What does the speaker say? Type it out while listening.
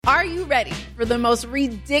Are you ready for the most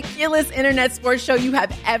ridiculous internet sports show you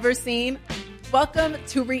have ever seen? Welcome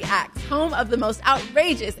to Reacts, home of the most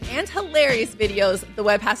outrageous and hilarious videos the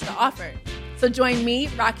web has to offer. So join me,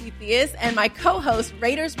 Rocky Theus, and my co-host,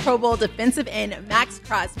 Raiders Pro Bowl defensive end Max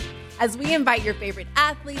Crosby, as we invite your favorite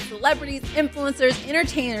athletes, celebrities, influencers,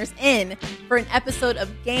 entertainers in for an episode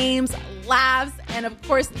of games, laughs, and of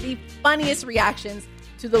course, the funniest reactions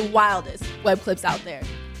to the wildest web clips out there.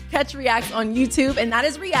 Catch Reacts on YouTube, and that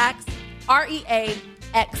is Reacts,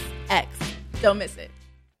 REAXX. Don't miss it.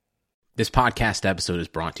 This podcast episode is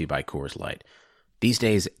brought to you by Coors Light. These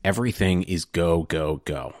days, everything is go, go,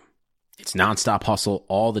 go. It's nonstop hustle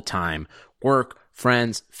all the time. Work,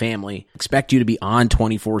 friends, family, expect you to be on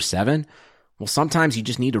 24/7. Well, sometimes you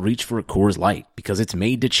just need to reach for a Coors Light because it's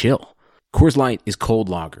made to chill. Coors Light is cold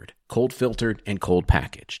lagered, cold filtered, and cold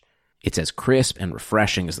packaged. It's as crisp and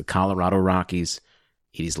refreshing as the Colorado Rockies.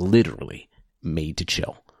 It is literally made to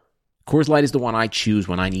chill. Coors Light is the one I choose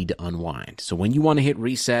when I need to unwind. So when you want to hit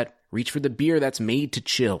reset, reach for the beer that's made to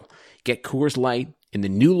chill. Get Coors Light in the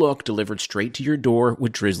new look delivered straight to your door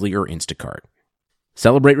with Drizzly or Instacart.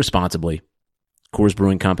 Celebrate responsibly. Coors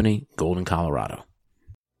Brewing Company, Golden, Colorado.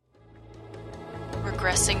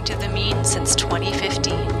 Regressing to the mean since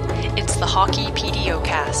 2015, it's the Hockey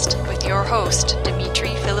PDOcast with your host, Dmitry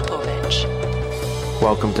Filipovich.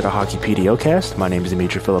 Welcome to the Hockey PDOcast. My name is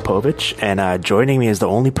Dmitry Filipovich, and joining me is the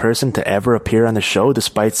only person to ever appear on the show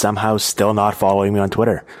despite somehow still not following me on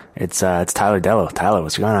Twitter. It's Tyler Dello. Tyler,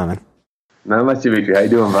 what's going on, man? Not much, Dmitry. How you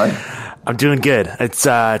doing, bud? I'm doing good. It's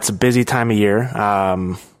a busy time of year.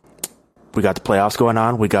 We got the playoffs going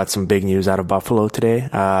on. We got some big news out of Buffalo today.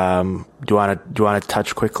 Do you want to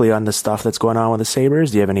touch quickly on the stuff that's going on with the Sabres?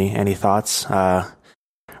 Do you have any thoughts?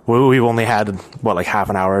 We've only had like half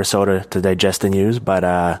an hour or so to digest the news,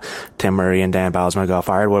 but Tim Murray and Dan Bylsma got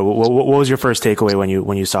fired. What was your first takeaway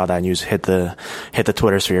when you saw that news hit the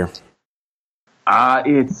Twitter sphere? I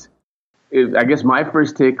guess my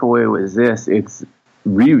first takeaway was this: it's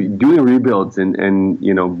doing rebuilds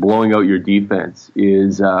and blowing out your defense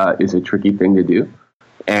is a tricky thing to do,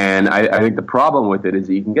 and I think the problem with it is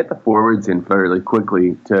that you can get the forwards in fairly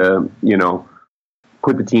quickly to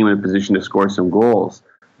put the team in a position to score some goals.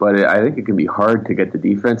 But I think it can be hard to get the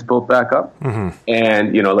defense built back up. Mm-hmm.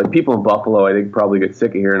 And, like people in Buffalo, I think probably get sick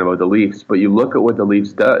of hearing about the Leafs. But you look at what the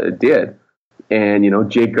Leafs did, and,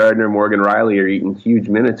 Jake Gardiner, Morgan Riley are eating huge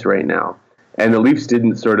minutes right now. And the Leafs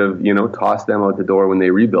didn't sort of, toss them out the door when they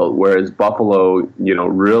rebuilt, whereas Buffalo,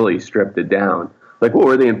 really stripped it down. Like, what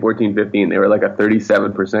were they in 14-15? They were like a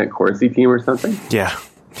 37% Corsi team or something? Yeah.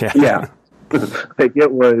 Like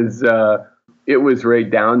it was right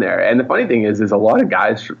down there. And the funny thing is a lot of the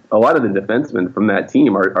defensemen from that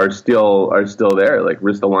team are still there. Like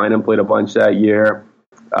Ristolainen played a bunch that year.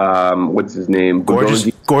 What's his name? Gorgeous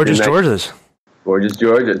Georges. Gorgeous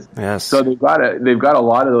Georges. Yes. So they've got a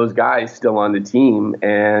lot of those guys still on the team.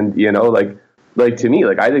 And, like to me,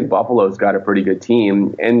 I think Buffalo's got a pretty good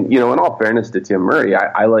team. And, in all fairness to Tim Murray,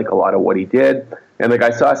 I like a lot of what he did. And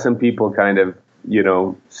I saw some people kind of,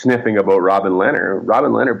 sniffing about Robin Lehner. Robin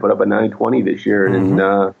Lehner put up a 920 this year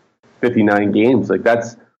in 59 games.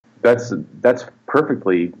 That's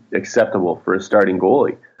perfectly acceptable for a starting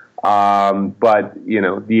goalie. But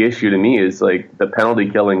the issue to me is the penalty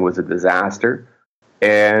killing was a disaster,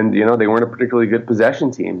 and they weren't a particularly good possession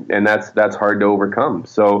team, and that's hard to overcome.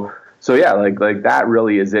 So yeah, that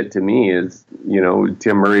really is it to me. Is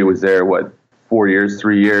Tim Murray was there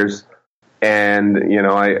 3 years. And,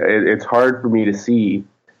 it's hard for me to see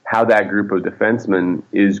how that group of defensemen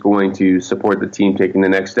is going to support the team taking the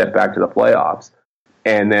next step back to the playoffs.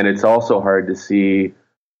 And then it's also hard to see,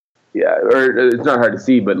 or it's not hard to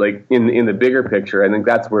see, but in the bigger picture, I think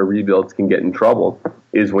that's where rebuilds can get in trouble,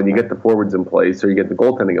 is when you get the forwards in place or you get the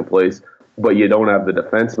goaltending in place, but you don't have the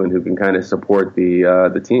defensemen who can kind of support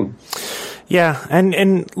the team. Yeah,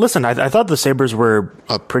 and listen, I thought the Sabres were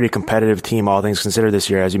a pretty competitive team, all things considered, this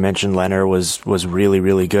year. As you mentioned, Lehner was really,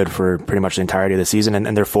 really good for pretty much the entirety of the season,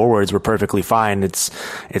 and their forwards were perfectly fine. It's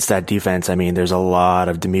that defense. I mean, there's a lot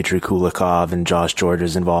of Dmitry Kulikov and Josh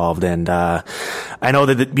Georges involved, and I know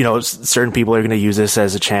that certain people are going to use this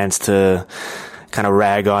as a chance to kind of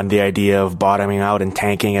rag on the idea of bottoming out and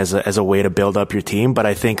tanking as a way to build up your team, but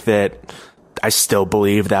I think that I still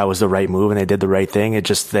believe that was the right move and they did the right thing. It's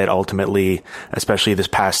just that ultimately, especially this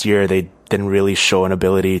past year, they didn't really show an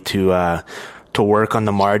ability to work on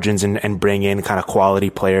the margins and bring in kind of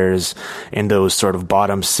quality players in those sort of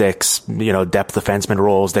bottom six, depth defenseman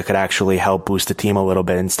roles that could actually help boost the team a little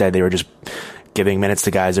bit. Instead, they were just giving minutes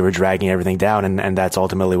to guys that were dragging everything down. And that's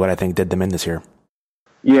ultimately what I think did them in this year.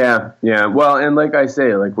 Yeah. Well, and like I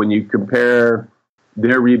say, when you compare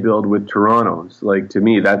their rebuild with Toronto's. Like, to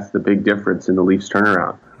me, that's the big difference in the Leafs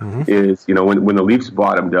turnaround. Is, you know, when the Leafs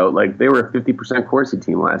bottomed out, like, they were a 50% Corsi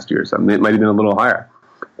team last year or something. It might have been a little higher.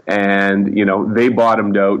 And, you know, they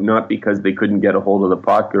bottomed out not because they couldn't get a hold of the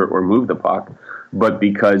puck or move the puck, but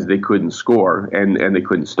because they couldn't score and they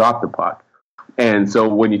couldn't stop the puck. And so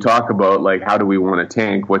when you talk about, like, how do we want to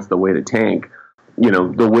tank, what's the way to tank, you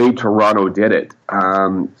know, the way Toronto did it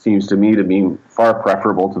seems to me to be far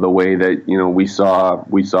preferable to the way that, you know, we saw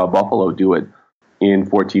Buffalo do it in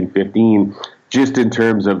 14-15. Just in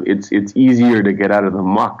terms of it's easier to get out of the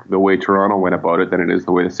muck the way Toronto went about it than it is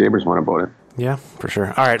the way the Sabres went about it. Yeah, for sure.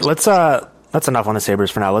 All right, that's enough on the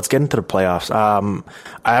Sabres for now. Let's get into the playoffs.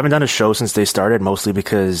 I haven't done a show since they started, mostly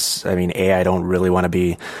because, I mean, I don't really want to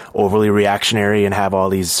be overly reactionary and have all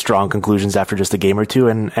these strong conclusions after just a game or two.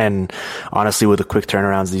 And honestly, with the quick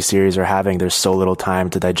turnarounds these series are having, there's so little time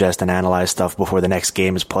to digest and analyze stuff before the next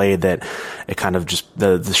game is played that it kind of just,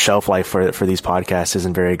 the shelf life for these podcasts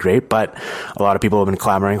isn't very great. But a lot of people have been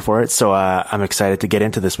clamoring for it. So I'm excited to get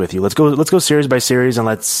into this with you. Let's go series by series,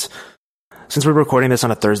 and since we're recording this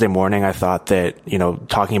on a Thursday morning, I thought that, you know,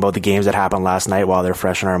 talking about the games that happened last night while they're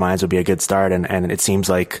fresh in our minds would be a good start. And it seems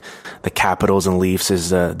like the Capitals and Leafs is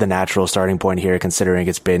the natural starting point here, considering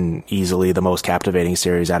it's been easily the most captivating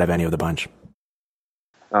series out of any of the bunch.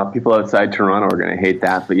 People outside Toronto are going to hate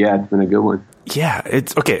that, but yeah, it's been a good one. Yeah,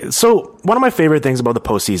 it's okay. So one of my favorite things about the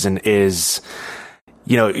postseason is,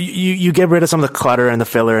 you know, you get rid of some of the clutter and the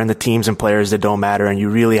filler and the teams and players that don't matter, and you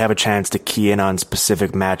really have a chance to key in on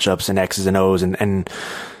specific matchups and X's and O's. And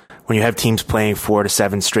when you have teams playing 4 to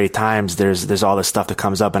 7 straight times, there's all this stuff that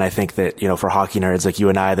comes up. And I think that, you know, for hockey nerds like you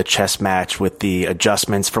and I, the chess match with the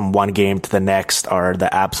adjustments from one game to the next are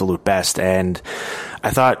the absolute best. And I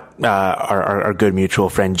thought our good mutual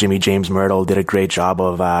friend Jimmy James Myrtle did a great job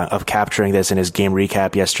of capturing this in his game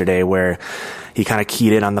recap yesterday, where he kind of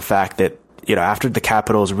keyed in on the fact that, you know, after the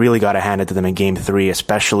Capitals really got it handed to them in Game 3,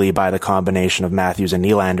 especially by the combination of Matthews and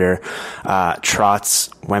Nylander,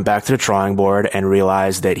 Trotz went back to the drawing board and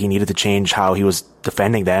realized that he needed to change how he was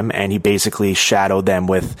defending them, and he basically shadowed them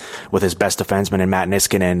with his best defenseman in Matt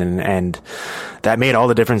Niskanen, and that made all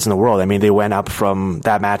the difference in the world. I mean, they went up from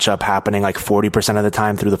that matchup happening like 40% of the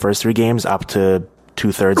time through the first 3 games up to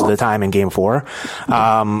 2/3 of the time in Game 4.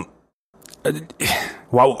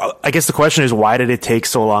 Well, I guess the question is, why did it take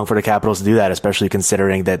so long for the Capitals to do that, especially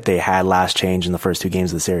considering that they had last change in the first 2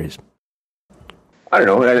 games of the series? I don't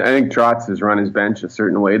know. I think Trotz has run his bench a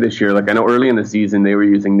certain way this year. Like, I know early in the season they were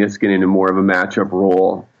using Niskanen in more of a matchup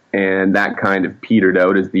role, and that kind of petered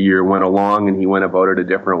out as the year went along, and he went about it a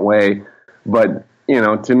different way. But, you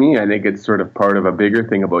know, to me, I think it's sort of part of a bigger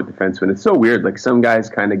thing about defensemen. It's so weird. Like, some guys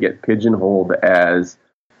kind of get pigeonholed as,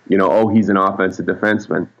 you know, oh, he's an offensive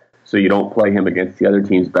defenseman, so you don't play him against the other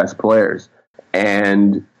team's best players.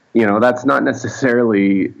 And, you know, that's not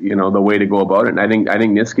necessarily, you know, the way to go about it. And I think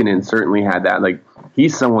Niskanen certainly had that. Like,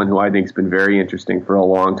 he's someone who I think has been very interesting for a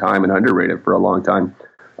long time and underrated for a long time.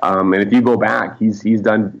 And if you go back, he's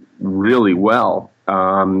done really well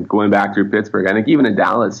going back through Pittsburgh. I think even in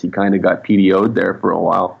Dallas, he kind of got PDO'd there for a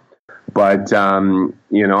while. But,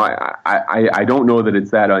 you know, I don't know that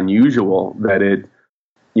it's that unusual that it,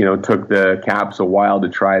 you know, took the Caps a while to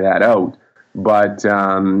try that out. But,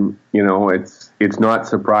 you know, it's not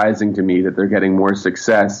surprising to me that they're getting more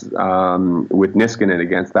success with Niskanen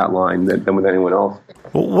against that line than with anyone else.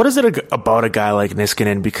 Well, what is it about a guy like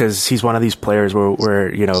Niskanen? Because he's one of these players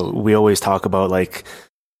where, you know, we always talk about, like,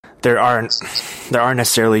 there aren't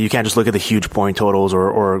necessarily, you can't just look at the huge point totals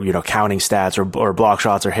or you know, counting stats or block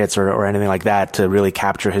shots or hits or anything like that to really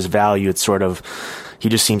capture his value. It's sort of, he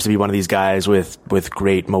just seems to be one of these guys with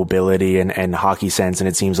great mobility and hockey sense. And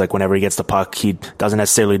it seems like whenever he gets the puck, he doesn't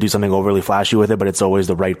necessarily do something overly flashy with it, but it's always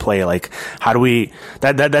the right play. Like, how do we,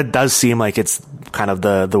 that does seem like it's kind of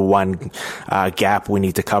the one gap we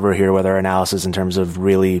need to cover here with our analysis in terms of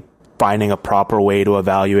really finding a proper way to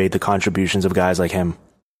evaluate the contributions of guys like him.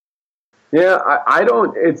 Yeah, I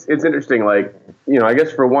don't, it's interesting. Like, you know, I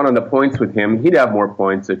guess for one on the points with him, he'd have more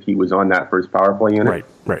points if he was on that first power play unit.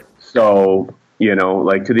 Right. So, you know,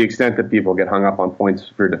 like, to the extent that people get hung up on points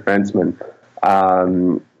for defensemen,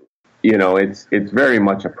 you know, it's very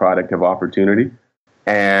much a product of opportunity.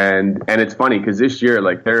 And it's funny because this year,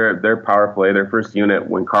 like, their power play, their first unit,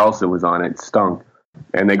 when Karlsson was on it, stunk.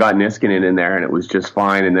 And they got Niskanen in there, and it was just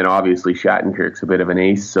fine. And then obviously Shattenkirk's a bit of an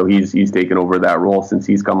ace, so he's taken over that role since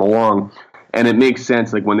he's come along. And it makes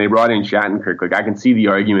sense. Like, when they brought in Shattenkirk, like, I can see the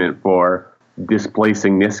argument for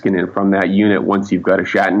displacing Niskanen from that unit once you've got a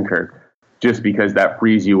Shattenkirk, just because that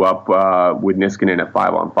frees you up with Niskanen at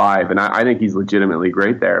 5-on-5. And I think he's legitimately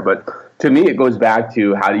great there. But to me, it goes back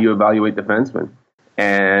to, how do you evaluate defensemen?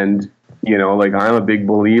 And, like I'm a big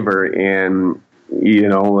believer in,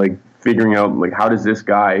 like figuring out like how does this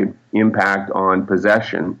guy impact on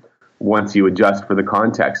possession once you adjust for the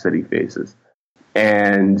context that he faces.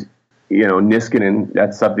 And, Niskanen,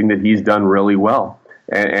 that's something that he's done really well.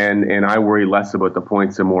 And I worry less about the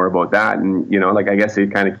points and more about that. And, like I guess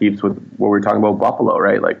it kind of keeps with what we're talking about Buffalo,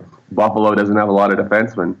 right? Like Buffalo doesn't have a lot of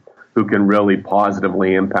defensemen who can really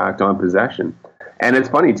positively impact on possession. And it's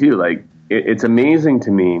funny too, like it's amazing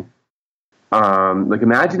to me. Like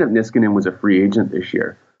imagine if Niskanen was a free agent this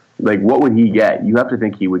year. Like what would he get? You have to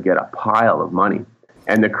think he would get a pile of money.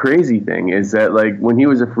 And the crazy thing is that, like, when he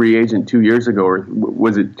was a free agent 2 years ago, or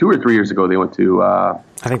was it 2 or 3 years ago, they went to... I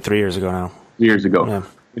think 3 years ago now. 3 years ago. Yeah.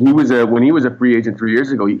 When he was a free agent 3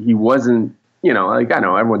 years ago, he wasn't, like, I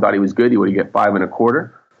know, everyone thought he was good. He would get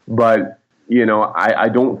 5.25. But, I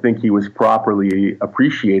don't think he was properly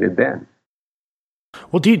appreciated then.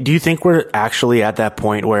 Well, do you think we're actually at that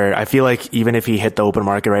point where I feel like even if he hit the open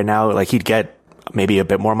market right now, like he'd get maybe a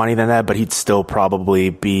bit more money than that, but he'd still probably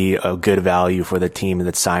be a good value for the team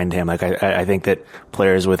that signed him. Like I think that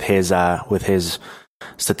players with his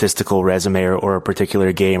statistical resume or a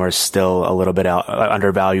particular game are still a little bit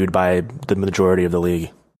undervalued by the majority of the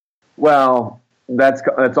league. Well, that's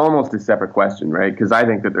almost a separate question, right? Because I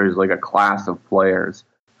think that there's like a class of players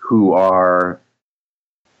who are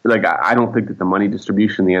like, I don't think that the money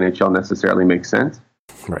distribution in the NHL necessarily makes sense.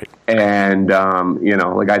 Right. And,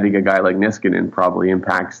 like I think a guy like Niskanen probably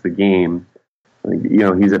impacts the game. Like,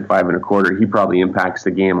 he's at 5.25. He probably impacts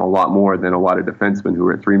the game a lot more than a lot of defensemen who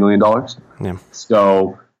are at $3 million. Yeah.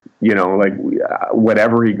 So, like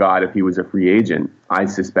whatever he got, if he was a free agent, I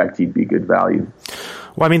suspect he'd be good value.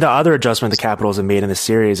 Well, I mean, the other adjustment the Capitals have made in the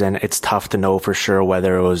series, and it's tough to know for sure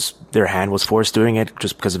whether it was their hand was forced doing it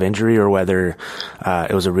just because of injury or whether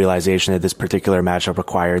it was a realization that this particular matchup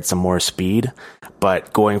required some more speed.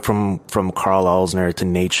 But going from Karl Alzner to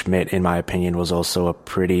Nate Schmidt, in my opinion, was also a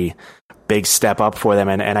pretty big step up for them.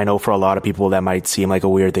 And I know for a lot of people that might seem like a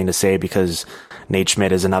weird thing to say because Nate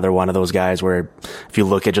Schmidt is another one of those guys where if you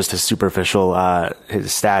look at just his superficial his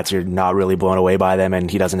stats, you're not really blown away by them, and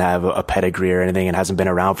he doesn't have a pedigree or anything and hasn't been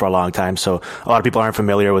around for a long time. So a lot of people aren't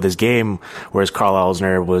familiar with his game, whereas Karl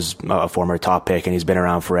Alzner was a former top pick and he's been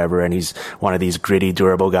around forever, and he's one of these gritty,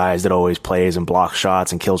 durable guys that always plays and blocks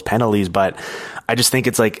shots and kills penalties. But I just think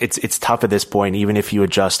it's like it's tough at this point, even if you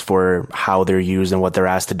adjust for how they're used and what they're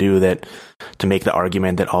asked to do, that to make the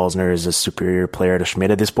argument that Alzner is a superior player to Schmidt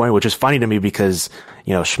at this point, which is funny to me because,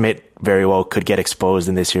 Schmidt very well could get exposed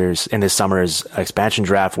in this summer's expansion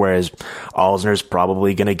draft, whereas Alzner's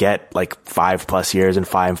probably going to get like 5+ years and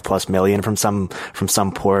 $5+ million from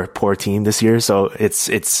some poor team this year. So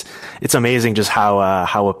it's amazing just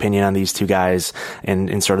how opinion on these two guys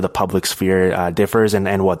in sort of the public sphere differs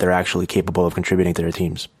and what they're actually capable of contributing to their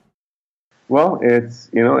teams. Well, it's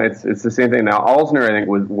the same thing. Now, Alzner, I think,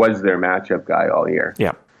 was their matchup guy all year.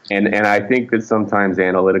 Yeah. And I think that sometimes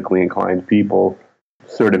analytically inclined people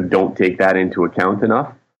sort of don't take that into account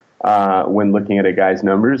enough when looking at a guy's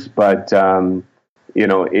numbers. But, I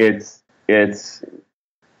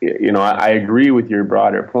agree with your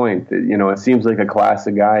broader point that, it seems like a class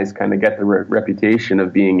of guys kind of get the reputation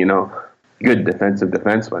of being, good defensive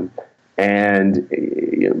defensemen. And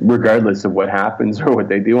regardless of what happens or what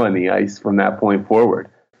they do on the ice from that point forward,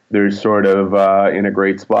 they're sort of in a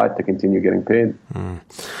great spot to continue getting paid.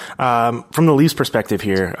 From the Leafs perspective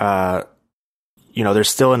here, they're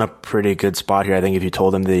still in a pretty good spot here. I think if you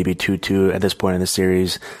told them they'd be 2-2 at this point in the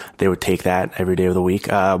series, they would take that every day of the week.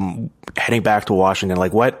 Heading back to Washington,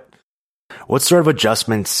 like what sort of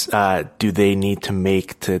adjustments do they need to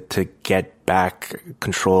make to get back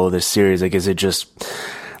control of this series? Like, is it just...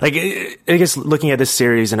 Like, I guess looking at this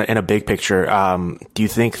series in a big picture, do you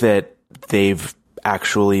think that they've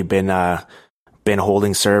actually been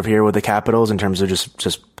holding serve here with the Capitals in terms of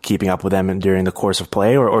just keeping up with them during the course of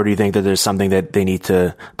play, or do you think that there's something that they need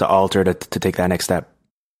to alter to take that next step?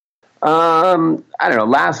 I don't know.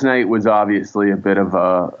 Last night was obviously a bit of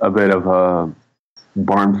a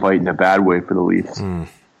barn fight in a bad way for the Leafs.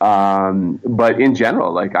 But in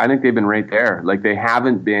general, like I think they've been right there. Like they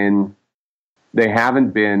haven't been. I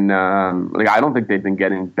don't think they've been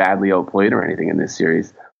getting badly outplayed or anything in this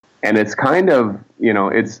series. And it's kind of,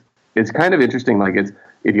 it's kind of interesting. Like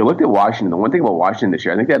if you looked at Washington, the one thing about Washington this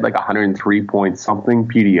year, I think they had like 103 point something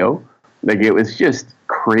PDO. Like it was just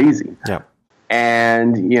crazy. Yeah.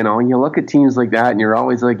 And, you look at teams like that and you're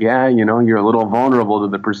always like, yeah, you're a little vulnerable to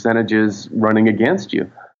the percentages running against you.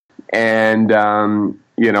 And,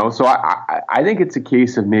 so I think it's a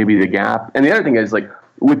case of maybe the gap. And the other thing is like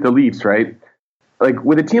with the Leafs, right? Like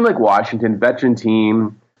with a team like Washington, veteran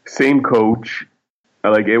team, same coach,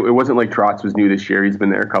 Like it wasn't like Trotz was new this year. He's been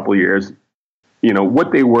there a couple of years. You know,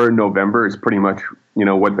 what they were in November is pretty much, you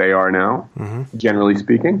know, what they are now, generally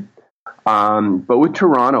speaking. But with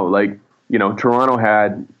Toronto, like, you know, Toronto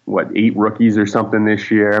had, 8 rookies or something this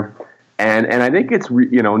year. And I think it's,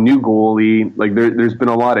 you know, new goalie. Like there's been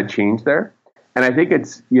a lot of change there. And I think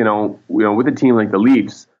it's, you know, with a team like the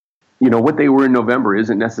Leafs, you know, what they were in November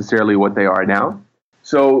isn't necessarily what they are now.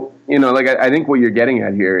 So, you know, like I think what you're getting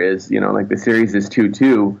at here is, you know, like the series is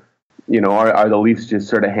 2-2. You know, are the Leafs just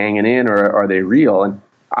sort of hanging in, or are they real? And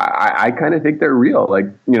I kind of think they're real. Like,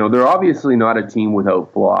 you know, they're obviously not a team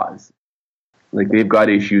without flaws. Like they've got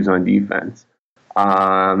issues on defense,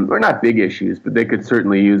 or not big issues, but they could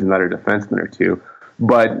certainly use another defenseman or two.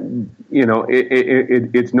 But you know,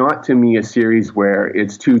 it's not to me a series where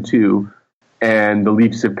it's 2-2, and the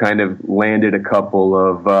Leafs have kind of landed a couple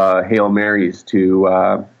of Hail Marys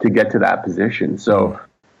to get to that position. So.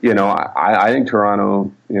 You know, I think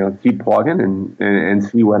Toronto, you know, keep plugging and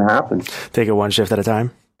see what happens. Take it one shift at a time.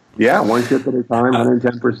 Yeah, one shift at a time,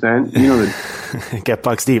 110%. You know, get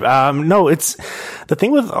pucks deep. No, it's the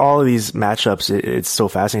thing with all of these matchups. It's so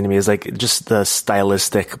fascinating to me is like just the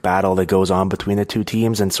stylistic battle that goes on between the two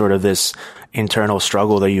teams and sort of this internal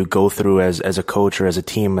struggle that you go through as a coach or as a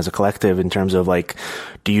team, as a collective, in terms of like,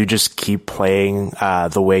 do you just keep playing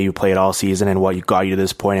the way you played all season and what you got you to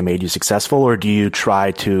this point and made you successful, or do you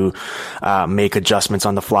try to make adjustments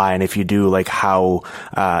on the fly? And if you do, like how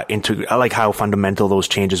fundamental those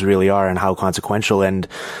changes really are and how consequential. And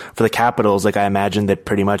for the Capitals, like I imagine that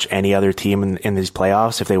pretty much any other team in these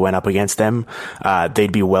playoffs, if they went up against them,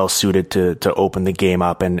 they'd be well suited to open the game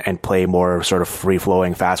up and play more sort of free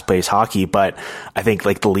flowing, fast paced hockey. But I think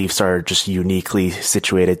like the Leafs are just uniquely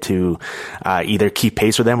situated to either keep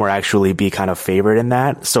pace with them or actually be kind of favored in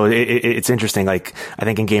that. So it's interesting. Like I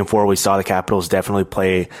think in Game 4 we saw the Capitals definitely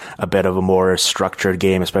play a bit of a more structured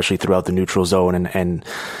game, especially throughout the neutral zone. And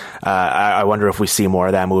I wonder if we see more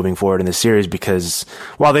of that moving forward in the series, because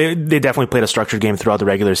while they definitely played a structured game throughout the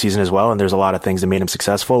regular season as well, and there's a lot of things that made them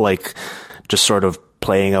successful, like just sort of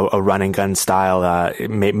playing a run and gun style, it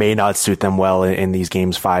may not suit them well in these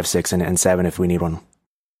games 5, 6, and 7 if we need one.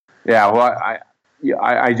 Yeah, well,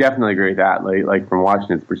 I definitely agree with that. Like from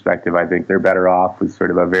Washington's perspective, I think they're better off with sort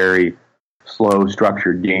of a very slow,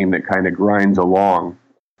 structured game that kind of grinds along,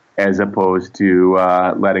 as opposed to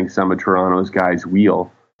letting some of Toronto's guys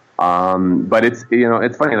wheel. But it's, you know,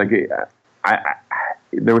 it's funny. Like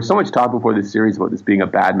there was so much talk before this series about this being a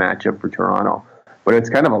bad matchup for Toronto, but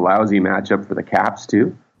it's kind of a lousy matchup for the Caps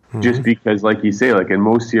too, just because, like you say, like in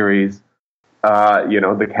most series, you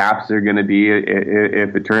know, the Caps are going to be,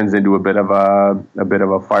 if it turns into a bit of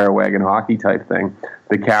a fire wagon hockey type thing,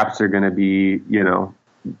 the Caps are going to be, you know,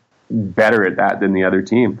 better at that than the other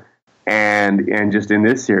team. And just in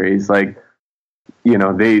this series, like, you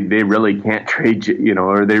know, they really can't trade, you know,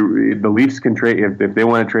 or the Leafs can trade if they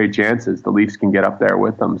want to trade chances, the Leafs can get up there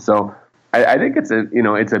with them. So I think it's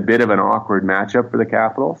a bit of an awkward matchup for the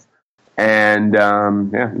Capitals. And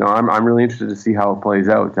I'm really interested to see how it plays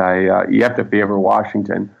out. You have to favor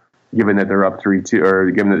Washington, given that they're up 3-2,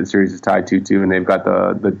 or given that the series is tied 2-2, and they've got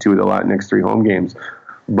the two of the next 3 home games.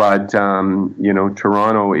 But you know,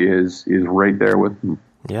 Toronto is right there with them.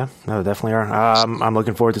 Yeah, no, definitely are. I'm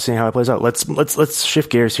looking forward to seeing how it plays out. Let's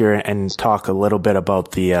shift gears here and talk a little bit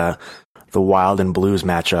about the Wild and Blues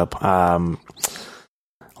matchup.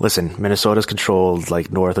 Listen, Minnesota's controlled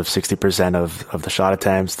like north of 60% of the shot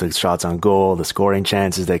attempts, the shots on goal, the scoring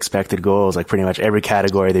chances, the expected goals, like pretty much every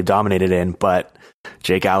category they've dominated in. But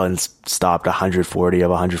Jake Allen's stopped 140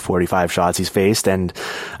 of 145 shots he's faced. And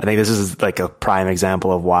I think this is like a prime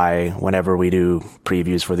example of why whenever we do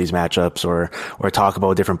previews for these matchups or talk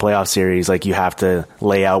about different playoff series, like you have to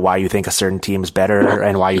lay out why you think a certain team is better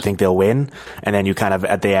and why you think they'll win. And then you kind of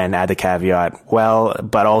at the end add the caveat, well,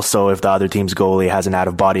 but also if the other team's goalie has an out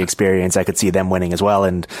of body experience, I could see them winning as well.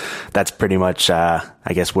 And that's pretty much, I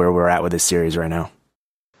guess, where we're at with this series right now.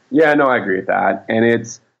 Yeah, no, I agree with that. And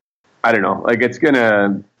I don't know, like it's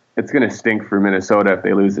gonna stink for Minnesota if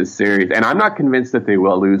they lose this series, and I'm not convinced that they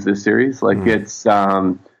will lose this series. Like it's,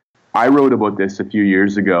 I wrote about this a few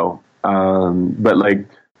years ago, but like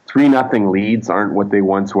 3-0 leads aren't what they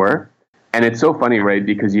once were, and it's so funny, right?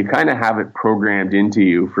 Because you kind of have it programmed into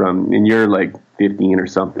you and you're like 15 or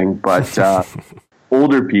something, but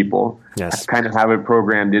older people kind of have it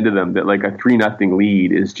programmed into them that like a 3-0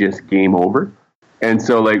 lead is just game over. And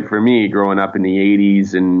so, like, for me, growing up in the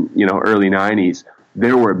 80s and, you know, early 90s,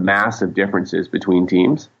 there were massive differences between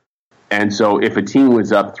teams. And so if a team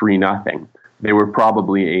was up 3-0, they were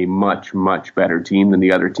probably a much, much better team than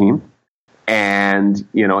the other team. And,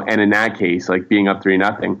 you know, and in that case, like being up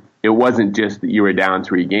 3-0, it wasn't just that you were down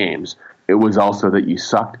 3 games. It was also that you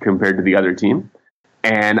sucked compared to the other team.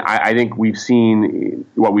 And I think we've seen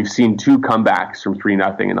 2 comebacks from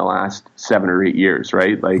 3-0 in the last 7 or 8 years,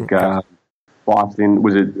 right? Like Boston,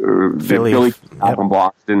 was it Philly from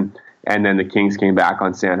Boston, and then the Kings came back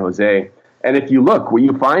on San Jose. And if you look, what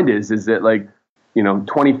you find is that, like,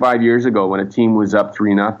 25 years ago when a team was up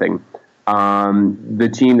 3-0, the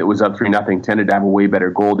team that was up 3-0 tended to have a way better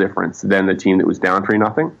goal difference than the team that was down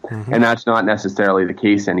 3-0. And that's not necessarily the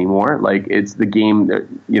case anymore. Like, it's the game that,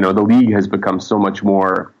 the league has become so much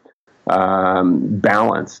more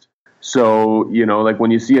balanced. So, like when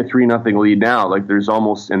you see a 3-0 lead now, like there's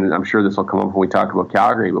almost, and I'm sure this will come up when we talk about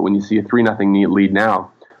Calgary, but when you see a 3-0 lead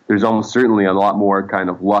now, there's almost certainly a lot more kind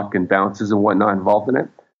of luck and bounces and whatnot involved in it.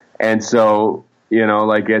 And so,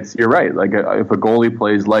 like you're right. Like if a goalie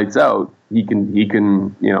plays lights out, he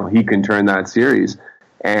can turn that series.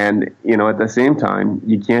 And, at the same time,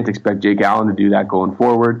 you can't expect Jake Allen to do that going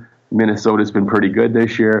forward. Minnesota's been pretty good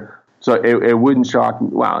this year. So it wouldn't shock me.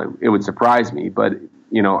 Well, it would surprise me, but,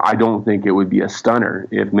 I don't think it would be a stunner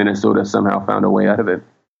if Minnesota somehow found a way out of it.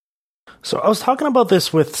 So I was talking about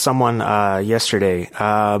this with someone yesterday.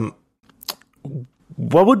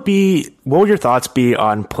 What would your thoughts be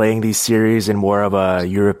on playing these series in more of a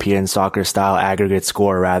European soccer style aggregate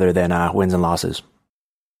score rather than wins and losses?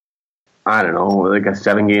 I don't know, like a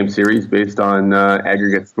 7-game series based on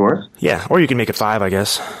aggregate score. Yeah, or you can make it 5, I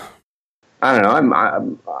guess. I don't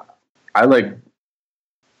know.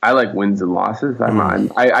 I like wins and losses.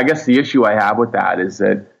 I guess the issue I have with that is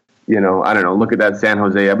that, I don't know, look at that San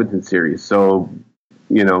Jose Edmonton series. So,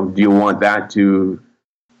 do you want that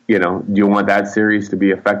series to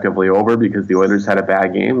be effectively over because the Oilers had a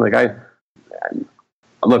bad game? Like I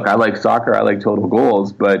like soccer. I like total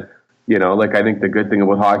goals, but I think the good thing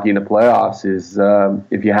about hockey in the playoffs is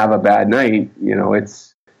if you have a bad night,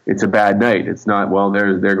 it's a bad night. It's not, well,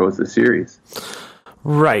 there goes the series.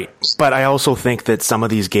 Right. But I also think that some of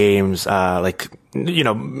these games,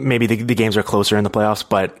 maybe the games are closer in the playoffs,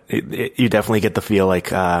 but you definitely get the feel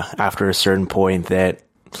like after a certain point that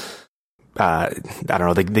I don't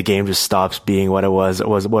know, the game just stops being what it was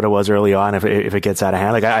early on if it gets out of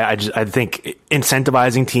hand. Like I think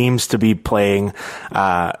incentivizing teams to be playing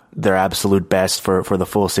their absolute best for the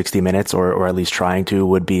full 60 minutes or at least trying to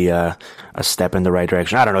would be a step in the right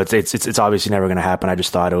direction. I don't know. It's obviously never going to happen. I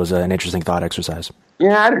just thought it was an interesting thought exercise.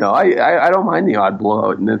 Yeah, I don't know. I don't mind the odd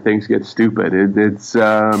blowout and then things get stupid. It's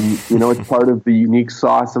it's part of the unique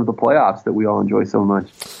sauce of the playoffs that we all enjoy so much.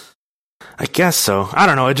 I guess so. I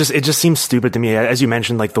don't know. It just seems stupid to me. As you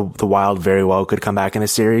mentioned, like the Wild very well could come back in a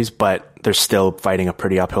series, but they're still fighting a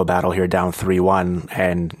pretty uphill battle here, down 3-1,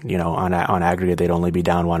 and on aggregate they'd only be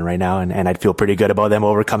down 1 right now, and I'd feel pretty good about them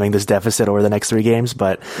overcoming this deficit over the next 3 games.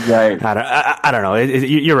 But right. I don't know.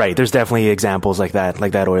 You're right. There's definitely examples like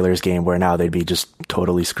that Oilers game where now they'd be just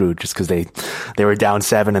totally screwed just because they were down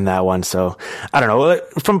 7 in that one. So I don't know.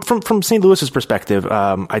 From St. Louis's perspective,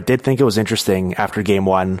 I did think it was interesting after game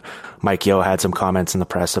 1. Mike Yeo had some comments in the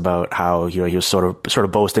press about how he was sort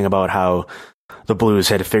of boasting about how the Blues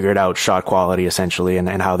had figured out shot quality essentially, and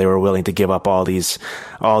how they were willing to give up all these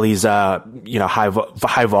high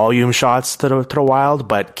volume shots to the Wild,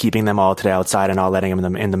 but keeping them all to the outside and not letting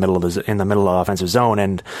them in the middle of the offensive zone.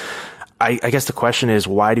 And I guess the question is,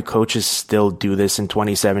 why do coaches still do this in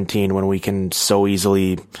 2017 when we can so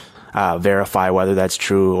easily verify whether that's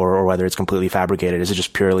true or whether it's completely fabricated? Is it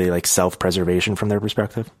just purely like self-preservation from their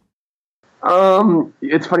perspective?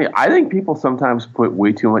 It's funny. I think people sometimes put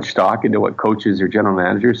way too much stock into what coaches or general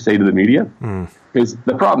managers say to the media. Because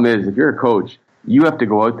the problem is, if you're a coach, you have to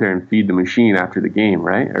go out there and feed the machine after the game,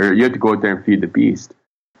 right? Or you have to go out there and feed the beast.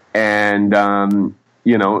 And,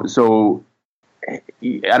 so I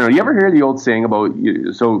don't know. You ever hear the old saying about,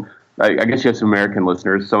 so I guess you have some American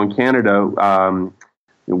listeners. So in Canada,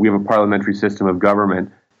 we have a parliamentary system of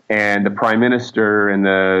government. And the prime minister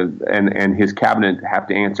and his cabinet have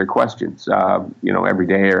to answer questions, every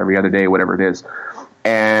day or every other day, whatever it is.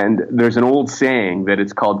 And there's an old saying that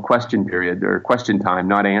it's called question period or question time,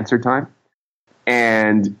 not answer time.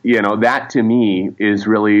 And, that to me is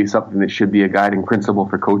really something that should be a guiding principle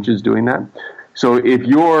for coaches doing that. So if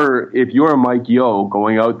you're Mike Yeo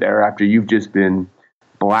going out there after you've just been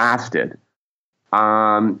blasted,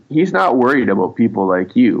 he's not worried about people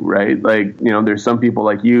like you, right? Like, there's some people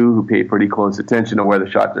like you who pay pretty close attention to where the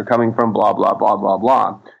shots are coming from, blah, blah, blah, blah,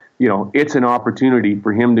 blah. It's an opportunity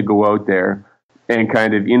for him to go out there and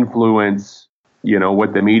kind of influence,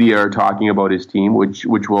 what the media are talking about his team, which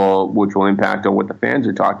will impact on what the fans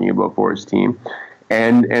are talking about for his team.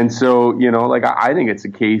 And so, I think it's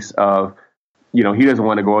a case of, he doesn't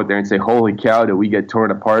want to go out there and say, holy cow, did we get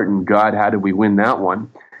torn apart, and God, how did we win that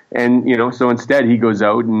one? And, so instead he goes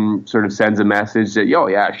out and sort of sends a message that,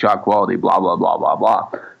 yeah, shot quality, blah, blah, blah, blah, blah.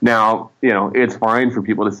 Now, it's fine for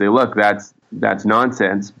people to say, look, that's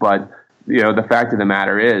nonsense. But, the fact of the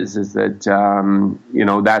matter is that,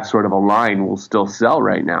 that sort of a line will still sell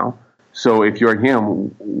right now. So if you're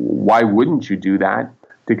him, why wouldn't you do that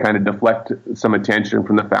to kind of deflect some attention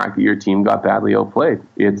from the fact that your team got badly outplayed?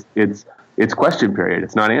 It's question period.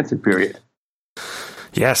 It's not answer period.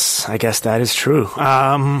 Yes, I guess that is true.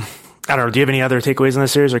 I don't know. Do you have any other takeaways in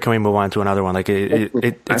this series, or can we move on to another one? Like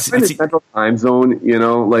it's the Central Time Zone.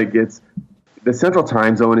 The Central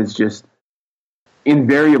Time Zone is just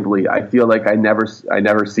invariably. I feel like I never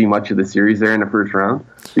see much of the series there in the first round,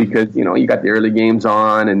 because you got the early games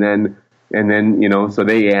on, and then so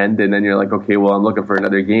they end, and then you're like, okay, well, I'm looking for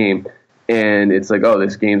another game. And it's like, oh,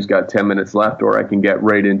 this game's got 10 minutes left, or I can get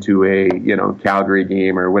right into a, Calgary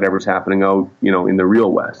game or whatever's happening out, in the real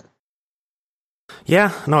West.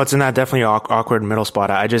 Yeah, no, it's in that definitely awkward middle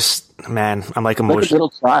spot. I'm like emotional. Like a little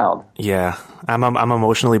child. Yeah, I'm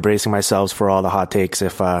emotionally bracing myself for all the hot takes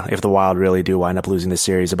if the Wild really do wind up losing this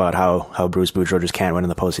series about how Bruce Boudreau just can't win in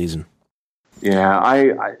the postseason. Yeah,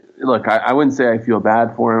 I wouldn't say I feel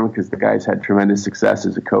bad for him, because the guy's had tremendous success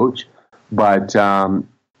as a coach, but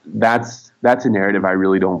that's a narrative I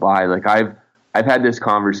really don't buy. Like I've had this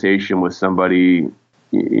conversation with somebody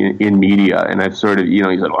in media, and I've sort of, he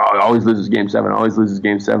said, well, always loses game 7, always loses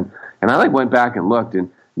game 7. And I went back and looked,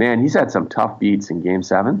 and man, he's had some tough beats in game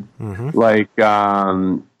 7. Mm-hmm. Like,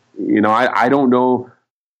 I don't know.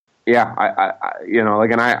 Yeah.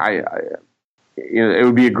 It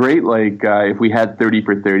would be a great, if we had 30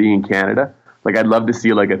 for 30 in Canada. Like, I'd love to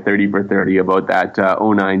see like a 30 for 30 about that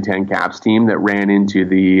 09-10 Caps team that ran into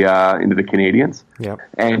the Canadians. Yep.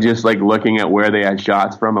 And just like looking at where they had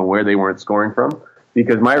shots from and where they weren't scoring from.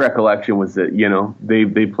 Because my recollection was that,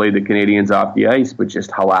 they played the Canadians off the ice, but just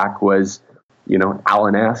Halak was,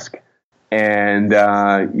 Allen-esque. And,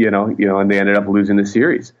 and they ended up losing the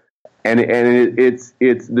series. And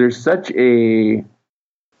there's such a,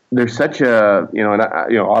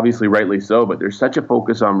 obviously rightly so, but there's such a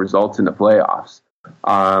focus on results in the playoffs,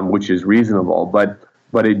 which is reasonable, but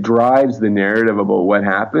it drives the narrative about what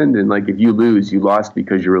happened. And like, if you lose, you lost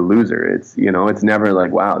because you're a loser. It's, it's never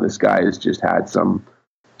like, wow, this guy has just had some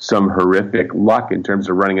horrific luck in terms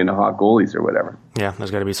of running into hot goalies or whatever. Yeah.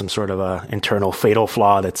 There's got to be some sort of internal fatal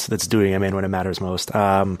flaw that's doing him in when it matters most.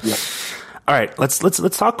 Yeah. All right, let's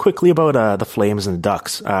talk quickly about the Flames and the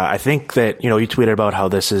Ducks. I think that you tweeted about how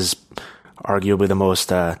this is arguably the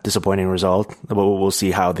most disappointing result. We'll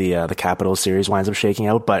see how the Capitals series winds up shaking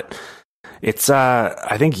out, but it's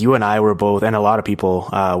I think you and I were both, and a lot of people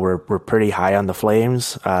were pretty high on the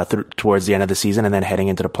Flames towards the end of the season, and then heading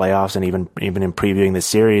into the playoffs, and even in previewing the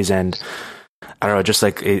series. And I don't know, just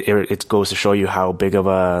like it goes to show you how big of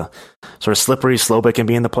a sort of slippery slope it can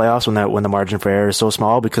be in the playoffs when the margin for error is so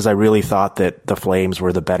small, because I really thought that the Flames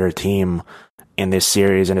were the better team in this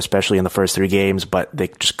series, and especially in the first 3 games, but they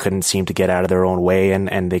just couldn't seem to get out of their own way,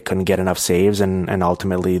 and they couldn't get enough saves, and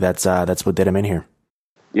ultimately that's what did them in here.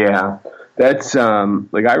 Yeah, that's I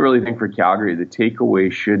really think for Calgary, the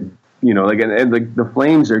takeaway should, the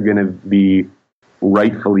Flames are going to be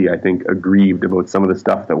rightfully, I think, aggrieved about some of the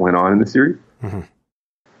stuff that went on in the series. Mm-hmm.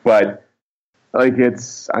 But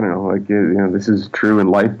it's, I don't know, this is true in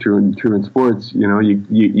life, true in sports.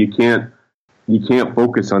 You can't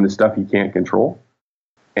focus on the stuff you can't control.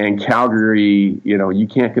 And Calgary, you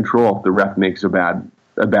can't control if the ref makes a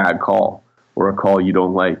bad call or a call you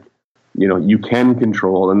don't like. You can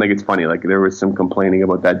control, and it's funny, there was some complaining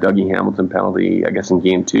about that Dougie Hamilton penalty, I guess, in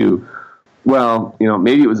game 2. Well,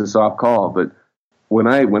 maybe it was a soft call, but when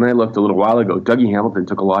I looked a little while ago, Dougie Hamilton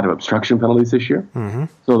took a lot of obstruction penalties this year. Mm-hmm.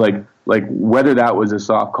 So like whether that was a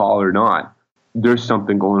soft call or not, there's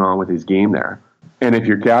something going on with his game there. And if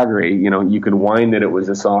you're Calgary, you can whine that it was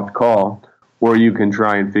a soft call, or you can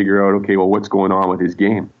try and figure out, okay, well, what's going on with his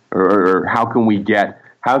game, or how can we get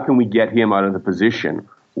him out of the position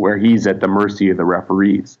where he's at the mercy of the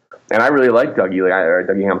referees. And I really like Dougie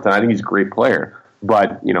Hamilton. I think he's a great player,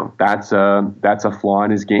 but that's a flaw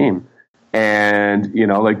in his game. And,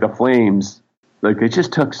 the Flames, they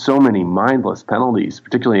just took so many mindless penalties,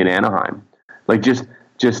 particularly in Anaheim. Just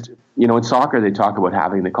in soccer, they talk about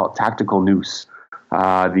having, they call it tactical noose.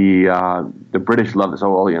 The British love this,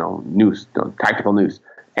 noose, tactical noose.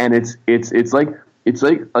 And it's like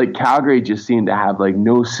Calgary just seemed to have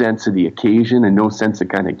no sense of the occasion and no sense of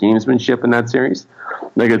kind of gamesmanship in that series.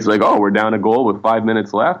 It's we're down a goal with 5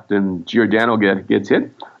 minutes left and Giordano gets hit.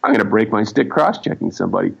 I'm going to break my stick cross-checking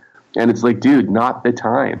somebody. And it's like, dude, not the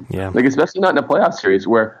time. Yeah. Like, especially not in a playoff series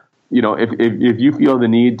where, you know, if you feel the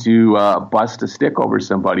need to bust a stick over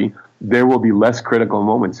somebody, there will be less critical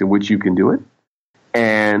moments in which you can do it.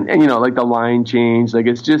 And you know, like the line change, like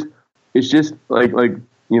it's just like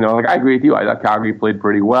you know, like I agree with you. I thought Calgary played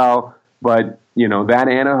pretty well, but you know, that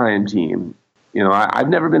Anaheim team, you know, I've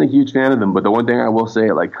never been a huge fan of them, but the one thing I will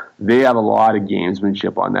say, like, they have a lot of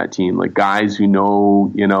gamesmanship on that team, like guys who know,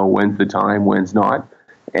 you know, when's the time, when's not.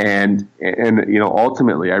 And you know,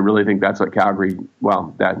 ultimately, I really think that's what Calgary,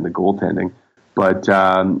 well, that and the goaltending, but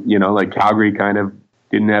you know, like Calgary kind of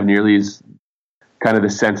didn't have nearly as kind of the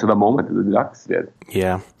sense of the moment that the Ducks did.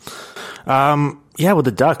 Yeah. Yeah, with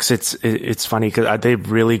the Ducks, it's funny because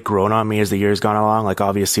they've really grown on me as the year's gone along. Like,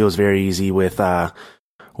 obviously, it was very easy with some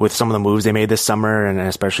of the moves they made this summer, and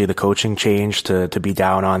especially the coaching change to be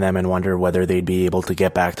down on them and wonder whether they'd be able to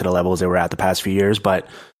get back to the levels they were at the past few years. But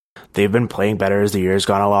they've been playing better as the year's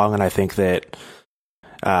gone along, and I think that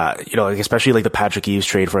you know, like especially like the Patrick Eaves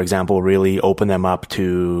trade, for example, really opened them up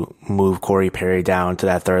to move Corey Perry down to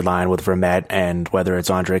that third line with Vermette, and whether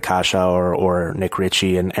it's Andre Kasha or Nick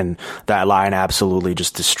Ritchie, and that line absolutely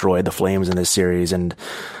just destroyed the Flames in this series. And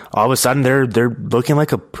all of a sudden they're looking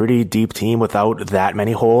like a pretty deep team without that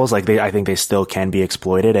many holes. Like I think they still can be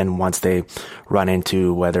exploited. And once they run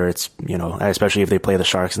into, whether it's, you know, especially if they play the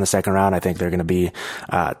Sharks in the second round, I think they're going to be,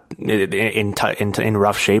 in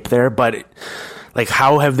rough shape there. But like,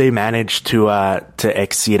 how have they managed to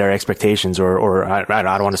exceed our expectations? Or I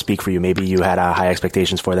don't want to speak for you. Maybe you had high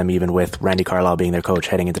expectations for them, even with Randy Carlyle being their coach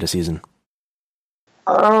heading into the season.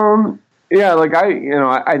 Yeah, like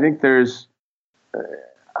I think there's,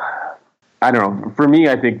 I don't know. For me,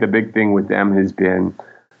 I think the big thing with them has been,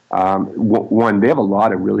 one, they have a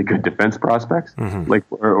lot of really good defense prospects, like,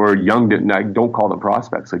 or young, I don't call them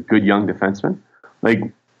prospects, like good young defensemen. Like,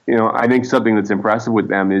 you know, I think something that's impressive with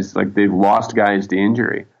them is like they've lost guys to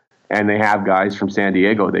injury, and they have guys from San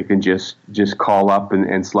Diego they can just call up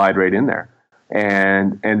and slide right in there,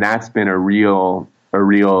 and that's been a real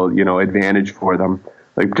you know, advantage for them.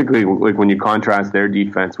 Like, particularly like when you contrast their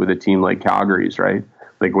defense with a team like Calgary's, right?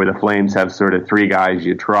 Like where the Flames have sort of three guys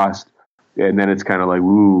you trust, and then it's kind of like,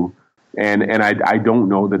 woo. And I don't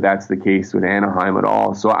know that that's the case with Anaheim at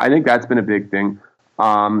all. So I think that's been a big thing.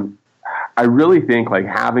 I really think like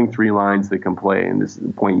having three lines that can play, and this is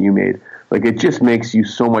the point you made, like it just makes you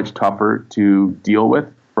so much tougher to deal with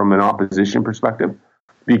from an opposition perspective,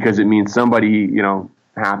 because it means somebody, you know,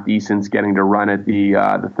 half decent's getting to run at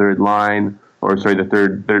the third line, or sorry, the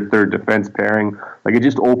third defense pairing. Like it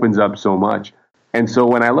just opens up so much. And so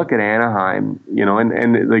when I look at Anaheim, you know,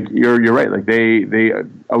 and like you're right, like they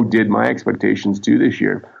outdid my expectations too this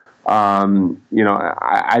year. You know,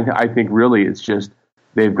 I think really it's just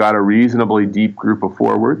they've got a reasonably deep group of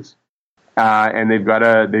forwards, and they've got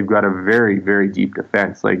a very, very deep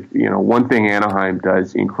defense. Like, you know, one thing Anaheim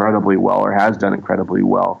does incredibly well, or has done incredibly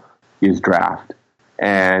well, is draft.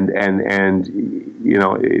 And you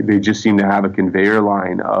know, they just seem to have a conveyor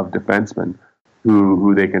line of defensemen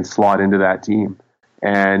who they can slot into that team.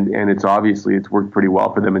 And it's obviously it's worked pretty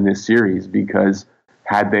well for them in this series, because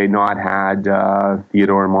had they not had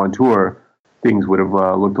Theodore and Montour, things would have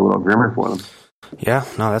looked a little grimmer for them. Yeah,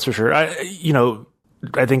 no, that's for sure.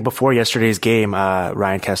 I think before yesterday's game,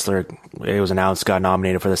 Ryan Kesler, it was announced, got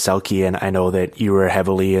nominated for the Selke, and I know that you were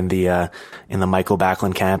heavily in the Michael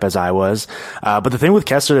Backlund camp, as I was. But the thing with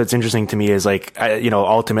Kesler that's interesting to me is, like, you know,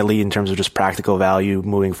 ultimately in terms of just practical value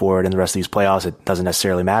moving forward in the rest of these playoffs, it doesn't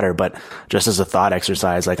necessarily matter. But just as a thought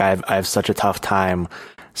exercise, like I have such a tough time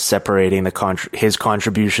separating his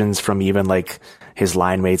contributions from even like his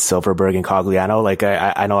line mates Silverberg and Cogliano. Like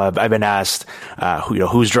I know I've been asked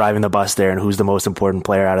who's driving the bus there and who's the most important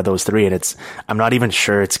player out of those three, and I'm not even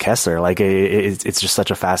sure it's Kesler. Like it's just such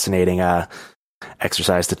a fascinating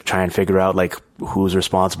exercise to try and figure out like who's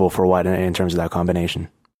responsible for what in terms of that combination.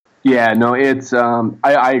 Yeah, no, it's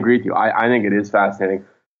I agree with you. I think it is fascinating.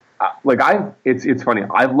 It's funny.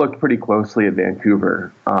 I've looked pretty closely at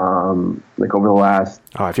Vancouver, like over the last.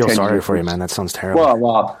 Oh, I feel sorry years. For you, man. That sounds terrible.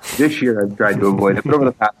 Well, this year I've tried to avoid it, but over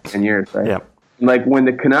the past 10 years, right? Yeah. Like when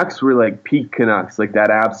the Canucks were like peak Canucks, like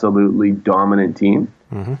that absolutely dominant team.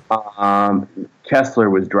 Mm-hmm.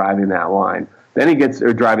 Kesler was driving that line. Then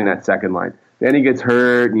driving that second line. Then he gets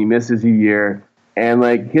hurt and he misses a year, and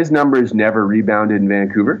like his numbers never rebounded in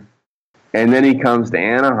Vancouver. And then he comes to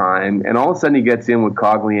Anaheim, and all of a sudden he gets in with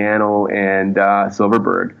Cogliano and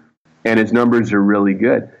Silverberg, and his numbers are really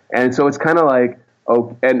good. And so it's kind of like,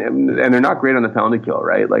 and they're not great on the penalty kill,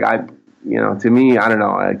 right? Like to me, I don't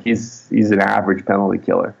know, like he's an average penalty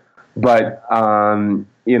killer. But so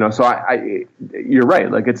you're right.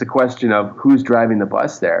 Like it's a question of who's driving the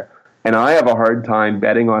bus there. And I have a hard time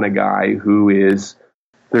betting on a guy who is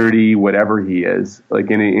 30, whatever he is, like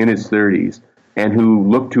in his 30s, and who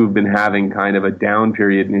looked to have been having kind of a down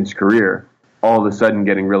period in his career, all of a sudden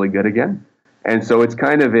getting really good again. And so it's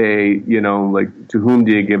kind of a, like, to whom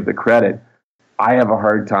do you give the credit? I have a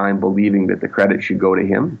hard time believing that the credit should go to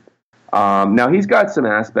him. Now, he's got some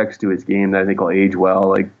aspects to his game that I think will age well.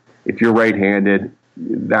 Like, if you're right-handed,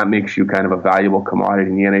 that makes you kind of a valuable commodity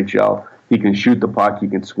in the NHL. He can shoot the puck, he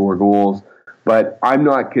can score goals, but I'm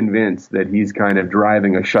not convinced that he's kind of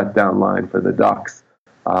driving a shutdown line for the Ducks.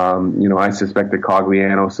 I suspect that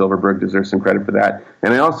Cogliano, Silverberg deserve some credit for that.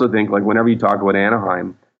 And I also think, like, whenever you talk about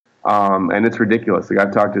Anaheim, and it's ridiculous. Like,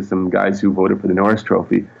 I've talked to some guys who voted for the Norris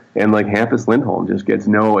Trophy, and like Hampus Lindholm just gets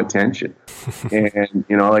no attention. And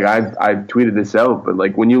like I've tweeted this out, but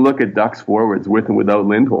like when you look at Ducks forwards with and without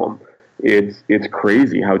Lindholm, it's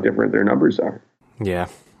crazy how different their numbers are. Yeah,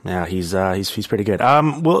 he's pretty good.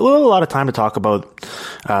 We'll have a lot of time to talk about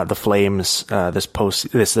the Flames this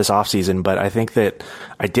offseason, but I think that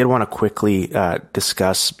I did want to quickly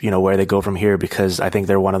discuss where they go from here, because I think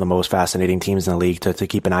they're one of the most fascinating teams in the league to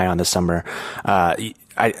keep an eye on this summer.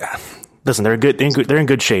 Listen, they're good. They're in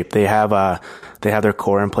good shape. They have their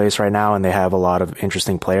core in place right now, and they have a lot of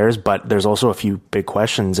interesting players. But there's also a few big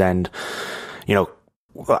questions, and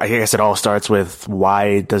I guess it all starts with,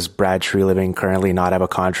 why does Brad Treliving currently not have a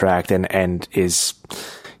contract, and is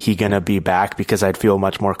he going to be back? Because I'd feel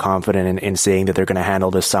much more confident in saying that they're going to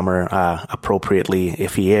handle this summer appropriately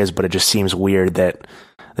if he is. But it just seems weird that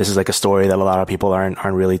this is like a story that a lot of people aren't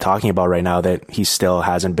really talking about right now, that he still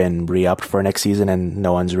hasn't been re-upped for next season and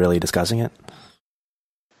no one's really discussing it.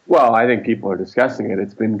 Well, I think people are discussing it.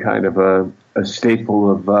 It's been kind of a staple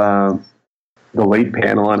of the late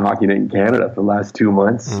panel on Hockey Night in Canada for the last 2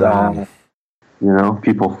 months.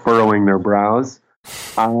 People furrowing their brows.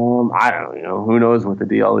 I don't know. Who knows what the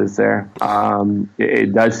deal is there?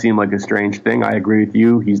 It does seem like a strange thing. I agree with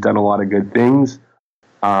you. He's done a lot of good things.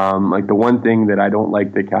 Like the one thing that I don't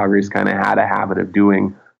like that Calgary's kind of had a habit of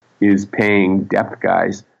doing is paying depth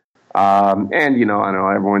guys. And I know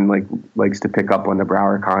everyone likes to pick up on the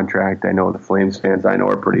Brouwer contract. I know the Flames fans I know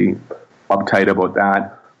are pretty uptight about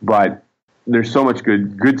that, but there's so much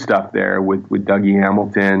good stuff there with Dougie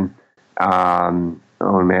Hamilton.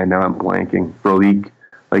 Oh man, now I'm blanking. Frolik.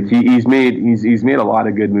 Like he's made a lot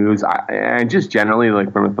of good moves. And just generally,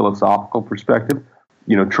 like from a philosophical perspective,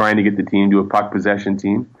 trying to get the team to a puck possession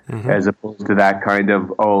team, as opposed to that kind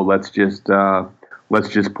of, let's just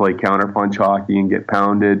play counterpunch hockey and get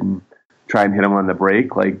pounded and try and hit them on the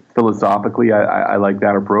break. Like philosophically, I like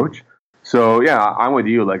that approach. So yeah, I'm with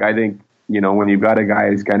you. Like I think, when you've got a guy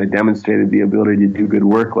who's kind of demonstrated the ability to do good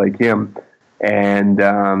work like him, and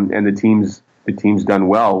the team's done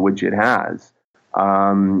well, which it has,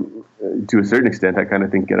 to a certain extent, I kind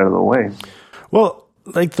of think get out of the way. Well,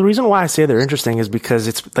 like the reason why I say they're interesting is because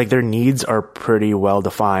it's like their needs are pretty well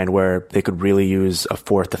defined, where they could really use a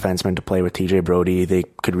fourth defenseman to play with TJ Brody. They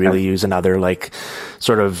could really use another like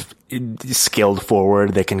sort of skilled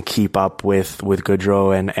forward that can keep up with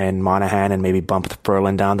Goodrow and Monahan, and maybe bump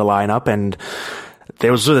Ferland down the lineup. And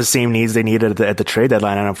those were the same needs they needed at the trade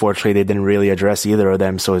deadline, and unfortunately they didn't really address either of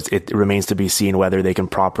them. So it remains to be seen whether they can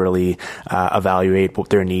properly evaluate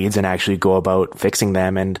their needs and actually go about fixing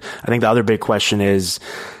them. And I think the other big question is,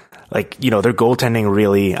 like, their goaltending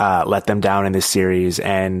really let them down in this series.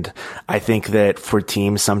 And I think that for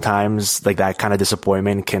teams, sometimes like that kind of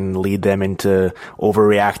disappointment can lead them into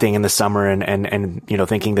overreacting in the summer and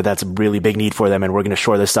thinking that that's a really big need for them, and we're going to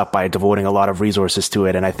shore this up by devoting a lot of resources to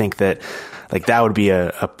it. And I think that like that would be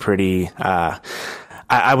a pretty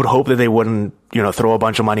I would hope that they wouldn't throw a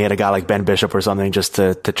bunch of money at a guy like Ben Bishop or something just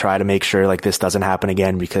to try to make sure like this doesn't happen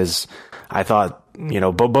again, because I thought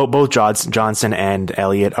both Johnson and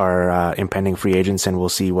Elliott are impending free agents, and we'll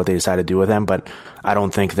see what they decide to do with them. But I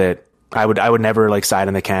don't think that I would never like side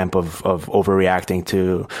in the camp of overreacting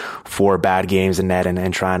to 4 bad games in net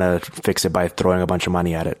and trying to fix it by throwing a bunch of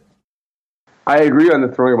money at it. I agree on the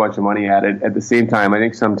throwing a bunch of money at it. At the same time, I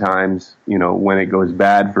think sometimes, when it goes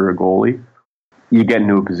bad for a goalie, you get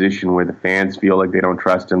into a position where the fans feel like they don't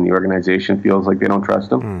trust him. The organization feels like they don't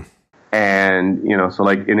trust him. And, so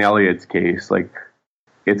like in Elliott's case, like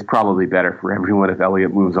it's probably better for everyone if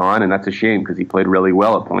Elliott moves on. And that's a shame because he played really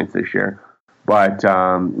well at points this year. But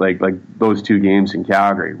like those 2 games in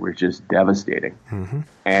Calgary were just devastating.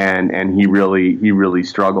 And he really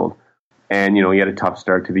struggled. And, he had a tough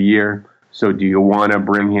start to the year. So do you want to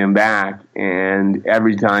bring him back? And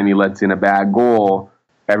every time he lets in a bad goal,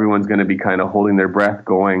 everyone's going to be kind of holding their breath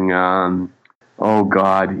going, oh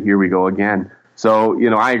God, here we go again. So,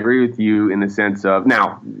 I agree with you in the sense of,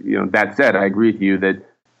 now, that said, I agree with you that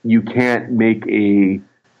you can't make a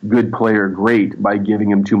good player great by giving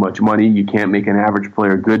him too much money. You can't make an average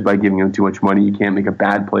player good by giving him too much money. You can't make a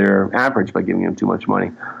bad player average by giving him too much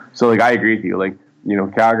money. So, like, I agree with you. Like, you know,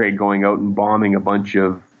 Calgary going out and bombing a bunch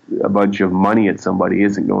of money at somebody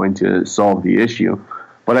isn't going to solve the issue.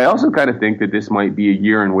 But I also kind of think that this might be a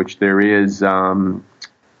year in which there is,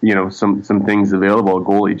 you know, some things available at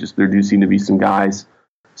goalie. Just there do seem to be some guys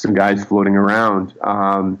floating around.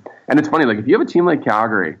 And it's funny, like, if you have a team like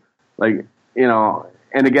Calgary, like, you know,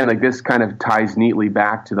 and again, like, this kind of ties neatly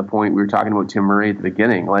back to the point we were talking about Tim Murray at the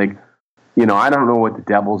beginning. Like, you know, I don't know what the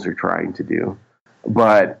Devils are trying to do,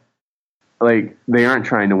 but, like, they aren't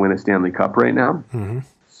trying to win a Stanley Cup right now. Mm-hmm.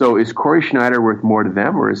 So is Corey Schneider worth more to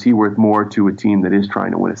them, or is he worth more to a team that is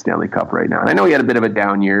trying to win a Stanley Cup right now? And I know he had a bit of a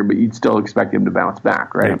down year, but you'd still expect him to bounce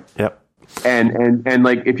back, right? Yep. And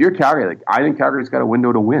like, if you're Calgary, like, I think Calgary's got a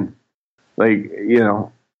window to win. Like, you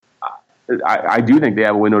know, I do think they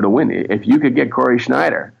have a window to win. If you could get Corey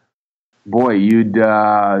Schneider, boy, you'd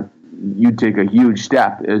take a huge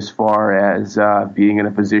step as far as being in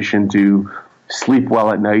a position to sleep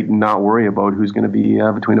well at night and not worry about who's going to be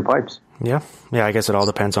between the pipes. Yeah. I guess it all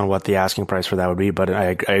depends on what the asking price for that would be, but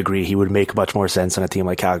I agree he would make much more sense in a team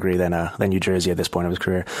like Calgary than New Jersey at this point of his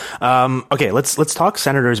career. Okay, let's talk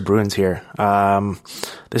Senators Bruins here.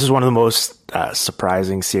 This is one of the most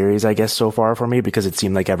surprising series, I guess, so far for me, because it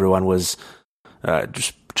seemed like everyone was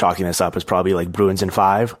just chalking this up as probably like Bruins in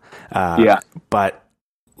 5. But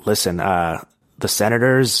listen, the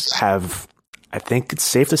Senators have, I think it's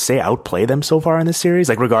safe to say, outplayed them so far in this series.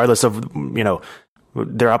 Like, regardless of, you know,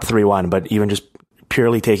 they're up 3-1, but even just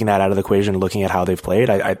purely taking that out of the equation and looking at how they've played,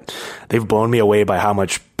 they've blown me away by how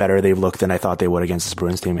much better they've looked than I thought they would against this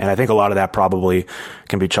Bruins team. And I think a lot of that probably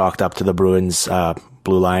can be chalked up to the Bruins'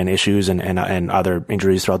 blue line issues and other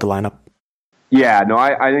injuries throughout the lineup. Yeah, no,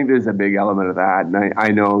 I think there's a big element of that. And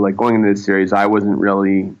I know, like, going into this series, I wasn't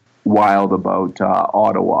really wild about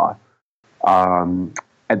Ottawa.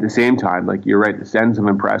 At the same time, like, you're right, the Sens have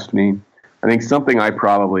impressed me. I think something I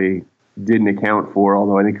probably didn't account for,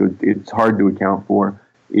 although I think it's hard to account for,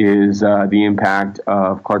 is the impact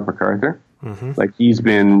of Clark MacArthur. Mm-hmm. Like, he's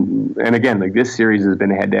been, and again, like, this series has been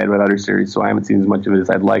head-to-head with other series, so I haven't seen as much of it as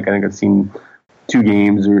I'd like. I think I've seen 2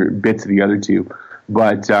 games or bits of the other 2.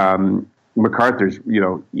 But MacArthur's, you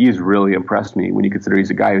know, he's really impressed me when you consider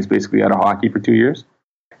he's a guy who's basically out of hockey for 2 years.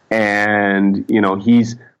 And, you know,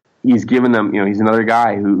 he's given them, you know, he's another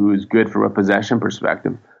guy who's good from a possession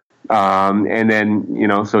perspective. And then, you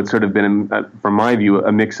know, so it's sort of been, from my view,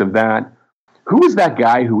 a mix of that. Who was that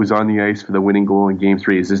guy who was on the ice for the winning goal in Game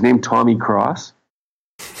 3? Is his name Tommy Cross?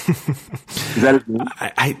 Is that his name?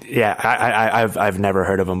 I've never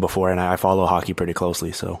heard of him before, and I follow hockey pretty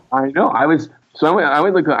closely. So I know. I would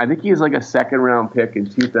look. I think he's like a 2nd-round pick in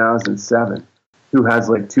 2007 who has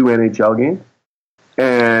like 2 NHL games.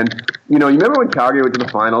 And, you know, you remember when Calgary went to the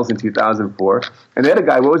finals in 2004, and they had a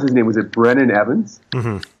guy, what was his name? Was it Brennan Evans?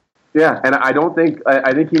 Mm-hmm. Yeah, and I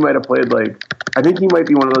think he might have played, like, I think he might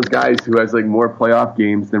be one of those guys who has, like, more playoff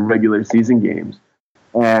games than regular season games.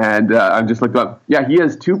 And I'm just looked up. Yeah, he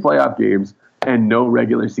has 2 playoff games and no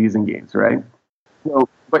regular season games, right? So,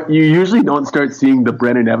 but you usually don't start seeing the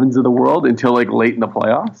Brennan Evans of the world until, like, late in the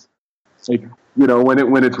playoffs. Like, you know,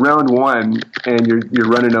 when it's round 1 and you're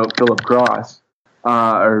running out Philip Cross,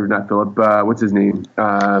 or not Philip, what's his name?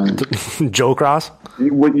 Joe Cross?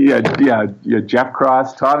 Yeah, Jeff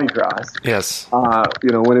Cross, Tommy Cross. Yes.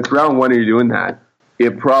 You know, when it's round 1 and you're doing that,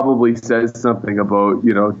 it probably says something about,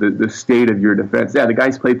 you know, the state of your defense. Yeah, the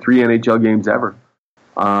guy's played 3 NHL games ever.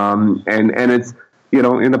 And it's, you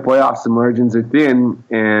know, in the playoffs, the margins are thin,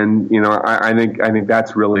 and, you know, I think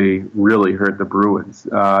that's really, really hurt the Bruins,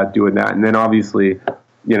 doing that. And then obviously,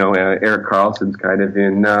 you know, Erik Karlsson's kind of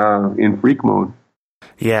in freak mode.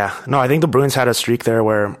 Yeah, no, I think the Bruins had a streak there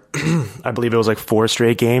where I believe it was like 4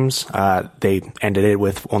 straight games. They ended it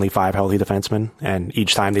with only 5 healthy defensemen, and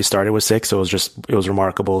each time they started with 6. So it was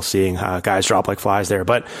remarkable seeing guys drop like flies there.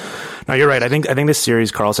 But no, you're right. I think this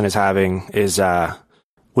series Karlsson is having is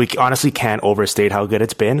we honestly can't overstate how good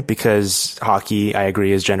it's been, because hockey, I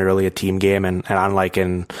agree, is generally a team game, and unlike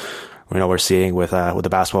in, you know, we're seeing with the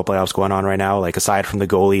basketball playoffs going on right now, like, aside from the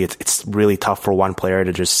goalie, it's really tough for one player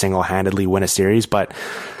to just single-handedly win a series. But,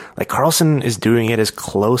 like, Karlsson is doing it as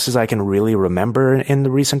close as I can really remember in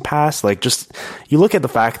the recent past. Like, just, you look at the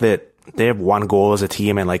fact that they have 1 goal as a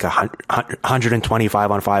team and like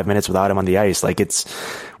 125 on 5 minutes without him on the ice. Like, it's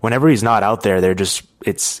whenever he's not out there,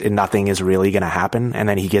 nothing is really going to happen. And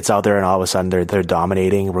then he gets out there and all of a sudden they're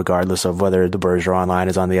dominating regardless of whether the Bergeron line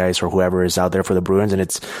is on the ice or whoever is out there for the Bruins. And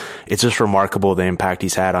it's just remarkable the impact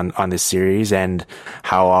he's had on this series and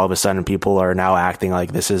how all of a sudden people are now acting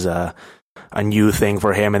like this is a new thing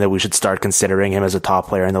for him and that we should start considering him as a top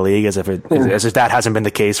player in the league as if that hasn't been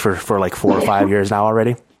the case for like 4 or 5 years now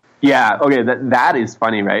already. Yeah, okay, that is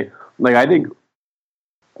funny, right? Like, I think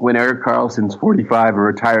when Erik Karlsson's 45 and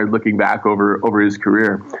retired, looking back over his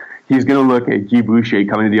career, he's going to look at Guy Boucher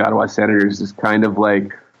coming to the Ottawa Senators as kind of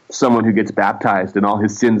like someone who gets baptized and all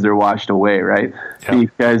his sins are washed away, right? Yeah.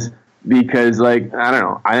 Because like, I don't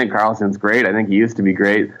know, I think Karlsson's great. I think he used to be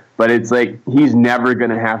great. But it's like he's never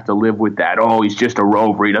going to have to live with that. Oh, he's just a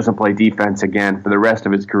rover. He doesn't play defense again for the rest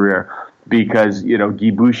of his career because, you know,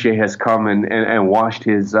 Guy Boucher has come and washed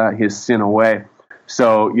his sin away.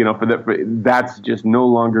 So, you know, that's just no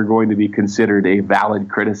longer going to be considered a valid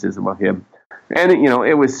criticism of him. And, you know,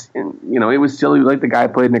 it was silly. Like, the guy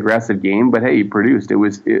played an aggressive game, but hey, he produced.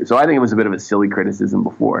 So I think it was a bit of a silly criticism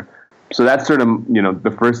before. So that's sort of, you know,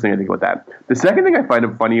 the first thing I think about that. The second thing I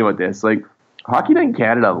find funny about this, like, Hockey Night in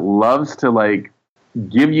Canada loves to like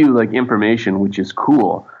give you like information, which is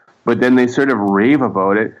cool, but then they sort of rave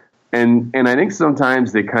about it, and I think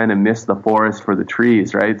sometimes they kind of miss the forest for the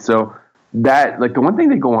trees, right? So that, like, the one thing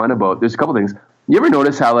they go on about, there's a couple things. You ever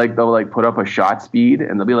notice how like they'll like put up a shot speed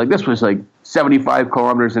and they'll be like, this was like 75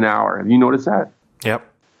 kilometers an hour. Have you noticed that? Yep.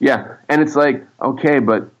 Yeah, and it's like, okay,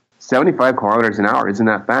 but 75 kilometers an hour isn't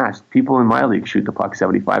that fast. People in my league shoot the puck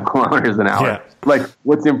 75 kilometers an hour. Yeah. Like,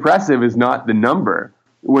 what's impressive is not the number.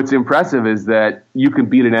 What's impressive is that you can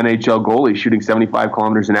beat an NHL goalie shooting 75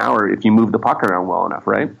 kilometers an hour if you move the puck around well enough,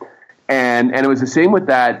 right? And it was the same with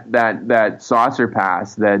that saucer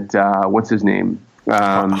pass that what's his name?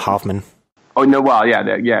 Hoffman. Oh no, well, yeah,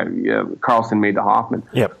 Karlsson made to Hoffman.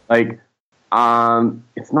 Yep. Like,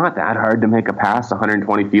 it's not that hard to make a pass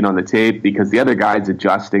 120 feet on the tape because the other guy's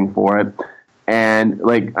adjusting for it. And,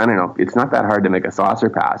 like, I don't know, it's not that hard to make a saucer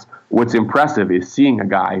pass. What's impressive is seeing a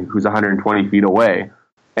guy who's 120 feet away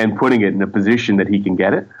and putting it in a position that he can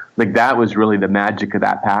get it. Like, that was really the magic of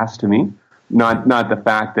that pass to me. Not the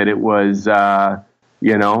fact that it was,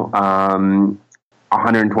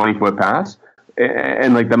 120-foot pass.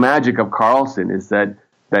 And, like, the magic of Karlsson is that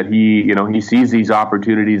he sees these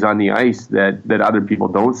opportunities on the ice that other people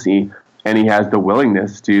don't see, and he has the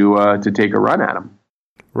willingness to take a run at them.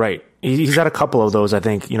 Right. He's had a couple of those, I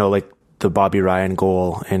think, like the Bobby Ryan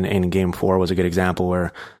goal in Game 4 was a good example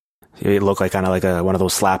where it looked like kind of like one of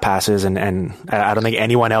those slap passes, and I don't think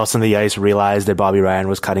anyone else on the ice realized that Bobby Ryan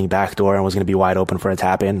was cutting backdoor and was going to be wide open for a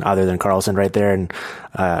tap in other than Karlsson right there. And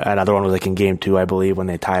another one was like in Game 2, I believe, when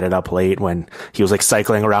they tied it up late, when he was like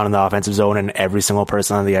cycling around in the offensive zone and every single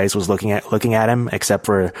person on the ice was looking at him except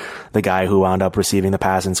for the guy who wound up receiving the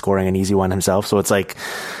pass and scoring an easy one himself. So it's like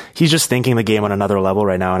he's just thinking the game on another level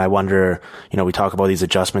right now. And I wonder, we talk about these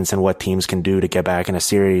adjustments and what teams can do to get back in a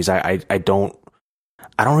series. I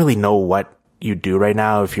don't really know what you do right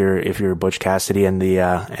now if you're Butch Cassidy and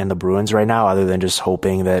the Bruins right now, other than just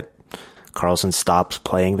hoping that Karlsson stops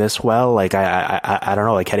playing this well. Like I don't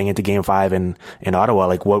know, like heading into Game 5 in Ottawa,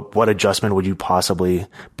 like what adjustment would you possibly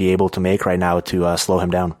be able to make right now to slow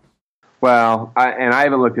him down? Well, I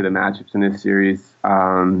haven't looked at the matchups in this series,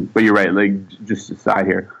 but you're right. Like, just aside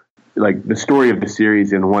here, like the story of the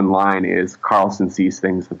series in one line is Karlsson sees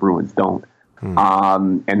things the Bruins don't.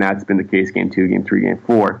 And that's been the case Game 2, Game 3, Game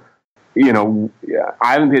 4. I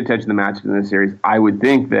haven't paid attention to the matchups in this series. I would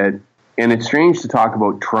think that, and it's strange to talk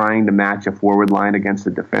about trying to match a forward line against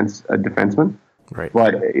a defenseman. Right.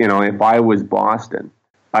 But, if I was Boston,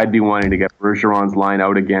 I'd be wanting to get Bergeron's line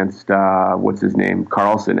out against,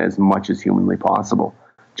 Karlsson as much as humanly possible,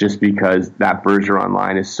 just because that Bergeron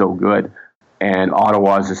line is so good. And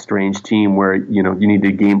Ottawa is a strange team where, you need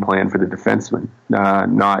to game plan for the defenseman,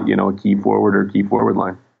 not, a key forward or key forward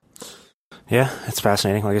line. Yeah, it's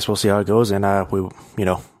fascinating. I guess we'll see how it goes. And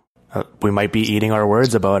we might be eating our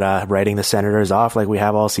words about writing the Senators off like we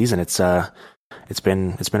have all season. It's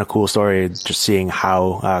been a cool story just seeing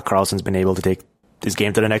how Karlsson's been able to take his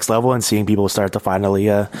game to the next level and seeing people start to finally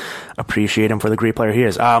appreciate him for the great player he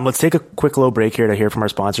is. Let's take a quick little break here to hear from our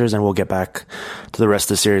sponsors, and we'll get back to the rest of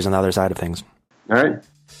the series on the other side of things. All right.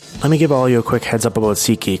 Let me give all you a quick heads up about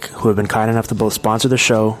SeatGeek, who have been kind enough to both sponsor the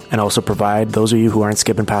show and also provide those of you who aren't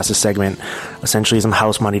skipping past this segment essentially some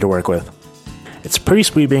house money to work with. It's pretty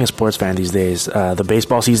sweet being a sports fan these days. The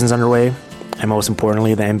baseball season's underway. And most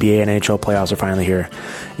importantly, the NBA and NHL playoffs are finally here.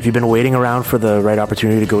 If you've been waiting around for the right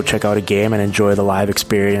opportunity to go check out a game and enjoy the live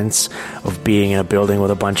experience of being in a building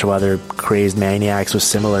with a bunch of other crazed maniacs with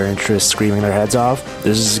similar interests screaming their heads off,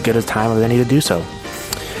 this is as good a time as any to do so.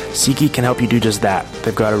 SeatGeek can help you do just that.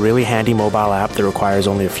 They've got a really handy mobile app that requires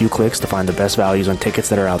only a few clicks to find the best values on tickets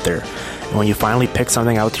that are out there. And when you finally pick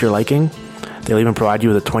something out to your liking, they'll even provide you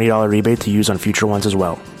with a $20 rebate to use on future ones as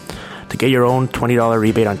well. To get your own $20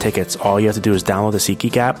 rebate on tickets, all you have to do is download the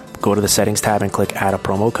SeatGeek app, go to the settings tab and click add a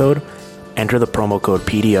promo code, enter the promo code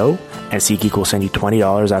PDO, and SeatGeek will send you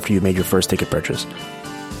 $20 after you've made your first ticket purchase.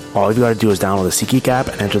 All you've got to do is download the SeatGeek app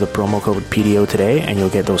and enter the promo code PDO today, and you'll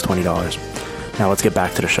get those $20. Now let's get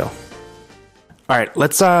back to the show. All right,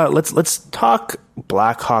 let's talk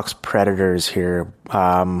Blackhawks Predators here.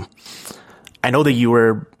 I know that you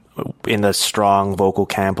were in the strong vocal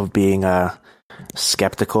camp of being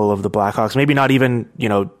skeptical of the Blackhawks, maybe not even,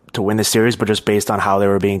 to win the series, but just based on how they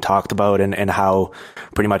were being talked about and how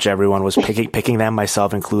pretty much everyone was picking them,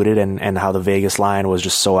 myself included, and how the Vegas line was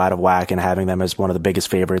just so out of whack and having them as one of the biggest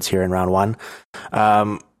favorites here in round one.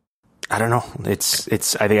 I don't know.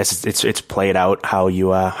 I guess it's played out how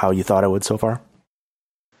you thought it would so far.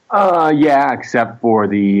 Yeah, except for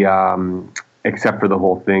the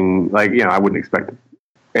whole thing. I wouldn't expect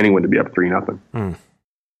anyone to be up 3-0.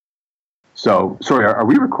 So, sorry, are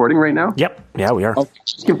we recording right now? Yep. Yeah, we are. I'm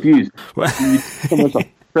just confused.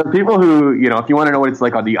 For people who, if you want to know what it's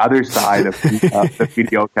like on the other side of the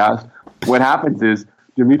video cast, what happens is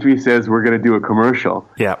Dimitri says we're going to do a commercial.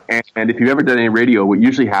 Yeah. And if you've ever done any radio, what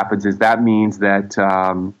usually happens is that means that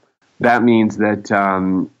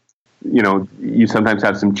you sometimes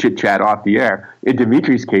have some chit chat off the air. In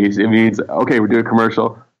Dimitri's case, it means, okay, we're doing a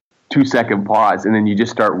commercial, 2-second pause, and then you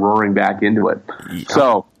just start roaring back into it.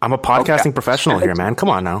 So I'm a podcasting professional here, man. Come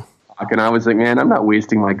on now. And I was like, man, I'm not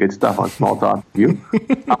wasting my good stuff on small talk with you.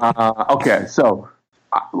 Okay, so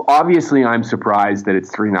obviously I'm surprised that it's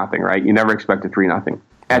 3-0, right? You never expect a 3-0.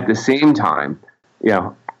 At the same time,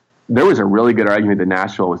 there was a really good argument that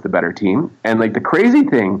Nashville was the better team. And the crazy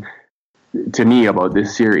thing to me about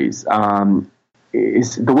this series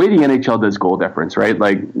is the way the NHL does goal difference, right?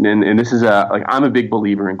 And this is I'm a big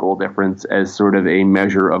believer in goal difference as sort of a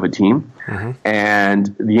measure of a team. Mm-hmm. And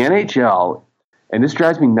the NHL, and this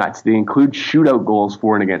drives me nuts, they include shootout goals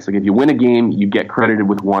for and against. If you win a game, you get credited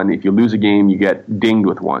with 1. If you lose a game, you get dinged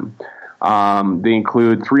with 1. They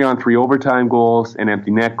include 3-on-3 overtime goals and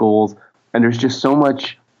empty net goals. And there's just so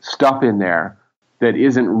much stuff in there that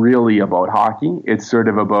isn't really about hockey. It's sort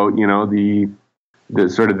of about, the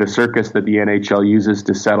sort of the circus that the NHL uses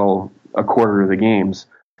to settle a quarter of the games.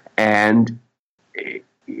 And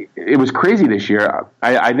it was crazy this year.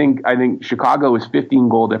 I think Chicago was 15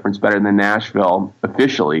 goal difference better than Nashville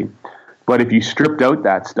officially. But if you stripped out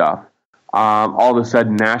that stuff, all of a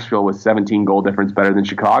sudden Nashville was 17 goal difference better than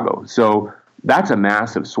Chicago. So that's a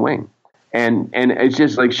massive swing. And it's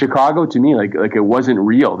just Chicago to me, it wasn't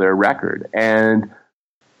real, their record. And,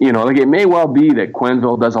 it may well be that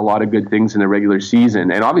Quenneville does a lot of good things in the regular season.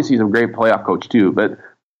 And obviously he's a great playoff coach too. But,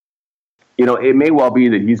 it may well be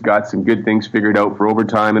that he's got some good things figured out for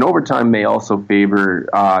overtime. And overtime may also favor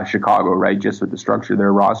Chicago, right, just with the structure of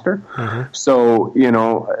their roster. Mm-hmm. So,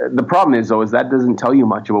 the problem is, though, is that doesn't tell you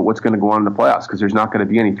much about what's going to go on in the playoffs because there's not going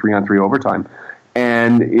to be any 3-on-3 overtime.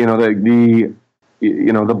 And, the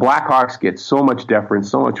Blackhawks get so much deference,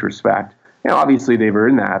 so much respect. Obviously they've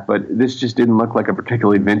earned that, but this just didn't look like a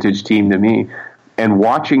particularly vintage team to me. And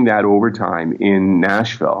watching that overtime in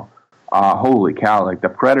Nashville, holy cow, the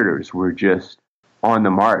Predators were just on the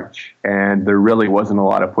march, and there really wasn't a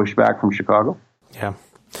lot of pushback from Chicago. Yeah.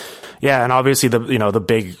 Yeah, and obviously the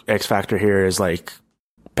big X factor here is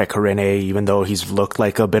Pekka Rinne, even though he's looked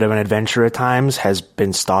like a bit of an adventure at times, has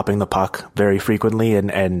been stopping the puck very frequently.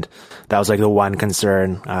 And that was the one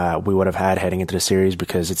concern we would have had heading into the series,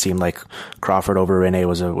 because it seemed like Crawford over Rinne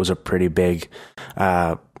was a pretty big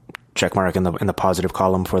check mark in the positive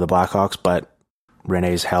column for the Blackhawks. But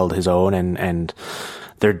Rinne's held his own, and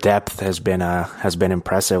their depth has been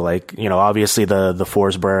impressive. Obviously the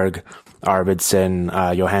Forsberg,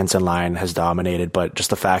 Arvidsson, Johansson line has dominated, but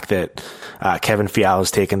just the fact that Kevin Fiala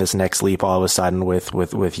has taken this next leap all of a sudden with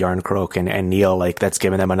Järnkrok and Neal, that's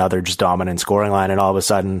given them another just dominant scoring line. And all of a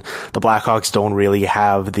sudden the Blackhawks don't really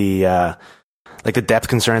have the depth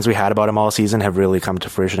concerns we had about them all season have really come to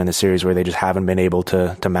fruition in the series, where they just haven't been able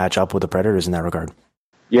to match up with the Predators in that regard.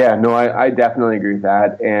 Yeah, no, I definitely agree with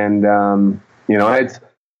that. And, it's,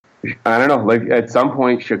 I don't know, at some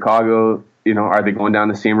point Chicago, are they going down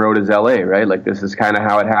the same road as LA, right? This is kind of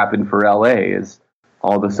how it happened for LA, is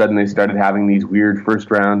all of a sudden they started having these weird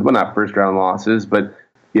not first round losses, but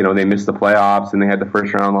they missed the playoffs and they had the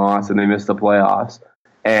first round loss and they missed the playoffs.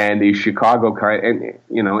 And the Chicago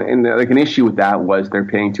and like an issue with that was they're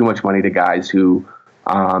paying too much money to guys who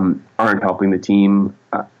aren't helping the team,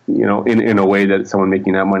 in a way that someone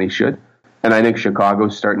making that money should. And I think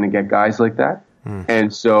Chicago's starting to get guys like that.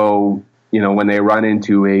 And so, when they run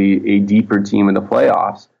into a deeper team in the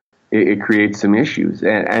playoffs, it creates some issues.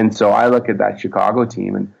 And so I look at that Chicago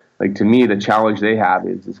team, and like, to me, the challenge they have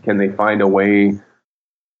is can they find a way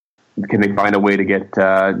to get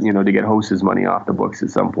to get Host's money off the books at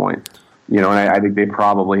some point? And I think they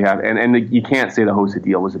probably have. And you can't say the Host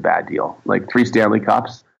deal was a bad deal. Like 3 Stanley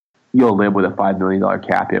Cups, you'll live with a $5 million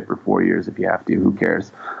cap hit for 4 years if you have to. Who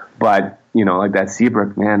cares? But like that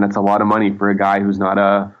Seabrook, man, that's a lot of money for a guy who's not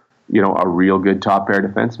a real good top pair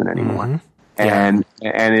defenseman anymore. Mm-hmm. And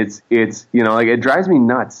it's like, it drives me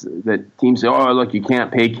nuts that teams say, oh, look, you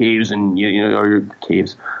can't pay Caves and or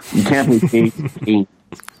Caves, you can't pay Caves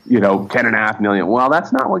 $10.5 million. Well,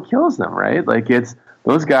 that's not what kills them, right? Like, it's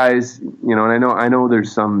those guys, and I know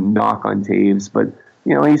there's some knock on Taves, but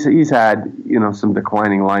he's had some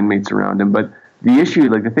declining line mates around him. But the issue,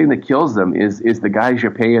 like the thing that kills them, is the guys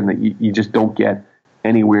you're paying that you just don't get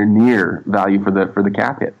anywhere near value for the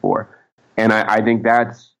cap hit for. And I think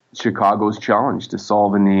that's Chicago's challenge to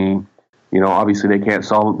solve in the, obviously they can't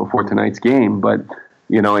solve it before tonight's game, but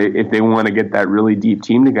if they want to get that really deep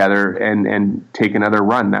team together and take another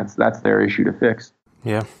run, that's their issue to fix.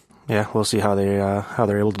 Yeah, we'll see how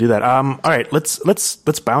they're able to do that. All right,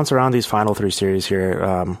 let's bounce around these final 3 series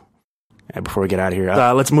here before we get out of here.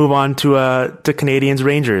 Let's move on to Canadiens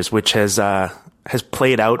Rangers, which has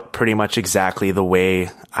played out pretty much exactly the way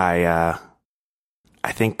I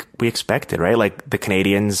think we expected, right? Like, the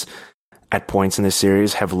Canadiens at points in this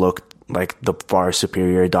series have looked like the far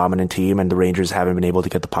superior dominant team, and the Rangers haven't been able to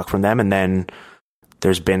get the puck from them. And then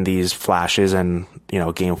there's been these flashes, and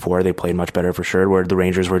game 4 they played much better for sure, where the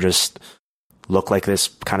Rangers were just look like this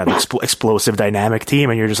kind of explosive dynamic team,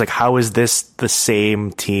 and you're just like, how is this the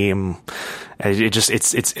same team?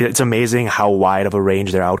 It's amazing how wide of a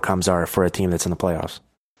range their outcomes are for a team that's in the playoffs.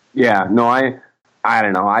 Yeah, no, I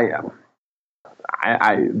don't know.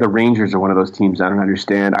 The Rangers are one of those teams I don't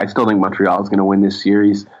understand. I still think Montreal is going to win this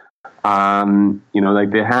series.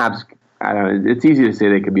 Like the Habs, I don't know, it's easy to say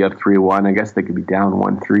they could be up 3-1. I guess they could be down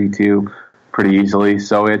 1-3 too, pretty easily.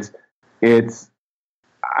 So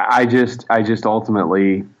I just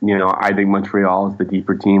ultimately, I think Montreal is the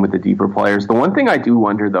deeper team with the deeper players. The one thing I do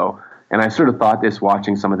wonder, though, and I sort of thought this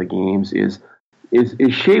watching some of the games, is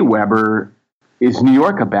Shea Weber, is New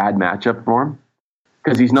York a bad matchup for him?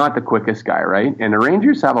 Because he's not the quickest guy, right? And the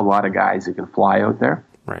Rangers have a lot of guys that can fly out there.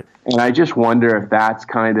 Right. And I just wonder if that's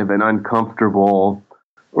kind of an uncomfortable,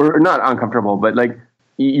 or not uncomfortable, but like,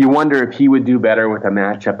 you wonder if he would do better with a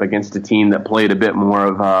matchup against a team that played a bit more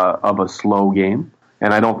of a slow game.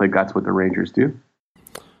 And I don't think that's what the Rangers do.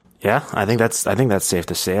 Yeah, I think that's safe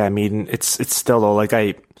to say. I mean, it's still, though, like,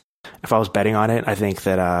 if I was betting on it, I think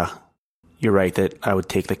that you're right that I would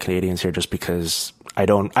take the Canadiens here, just because I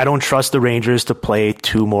don't trust the Rangers to play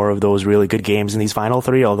 2 more of those really good games in these final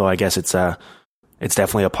 3. Although I guess it's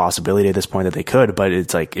definitely a possibility at this point that they could. But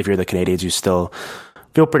it's like, if you're the Canadiens, you still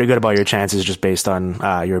feel pretty good about your chances just based on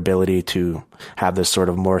your ability to have this sort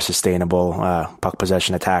of more sustainable puck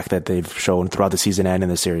possession attack that they've shown throughout the season and in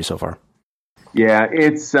the series so far. Yeah,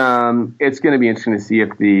 it's going to be interesting to see if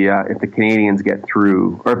the Canadiens get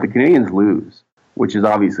through, or if the Canadiens lose, which is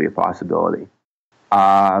obviously a possibility.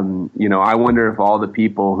 I wonder if all the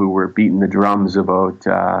people who were beating the drums about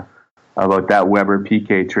that Weber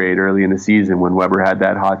PK trade early in the season when Weber had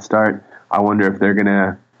that hot start, I wonder if they're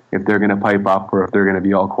gonna pipe up, or if they're gonna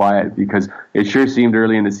be all quiet, because it sure seemed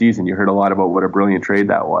early in the season you heard a lot about what a brilliant trade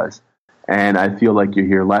that was, and I feel like you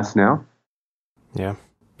hear less now.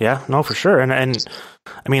 Yeah, no, for sure. And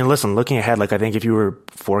I mean, listen, looking ahead, like, I think if you were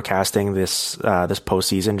forecasting this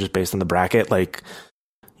postseason just based on the bracket, like,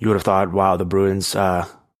 you would have thought, wow, the Bruins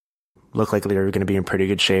look like they're going to be in pretty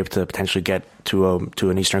good shape to potentially get to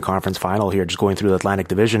an Eastern Conference final here, just going through the Atlantic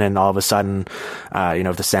Division. And all of a sudden,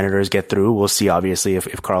 if the Senators get through, we'll see, obviously, if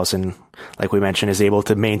Karlsson, like we mentioned, is able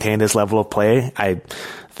to maintain this level of play. I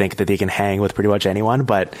think that they can hang with pretty much anyone,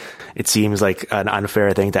 but it seems like an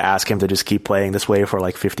unfair thing to ask him to just keep playing this way for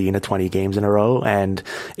like 15 to 20 games in a row. And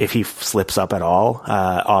if he slips up at all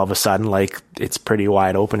of a sudden, like, it's pretty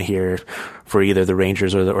wide open here for either the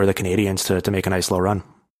Rangers or the Canadiens to make a nice slow run.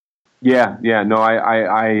 Yeah, no,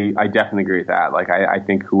 I definitely agree with that. Like, I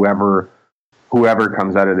think whoever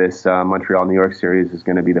comes out of this Montreal-New York series is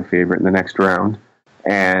going to be the favorite in the next round.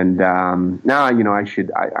 And now,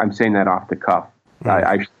 I'm saying that off the cuff.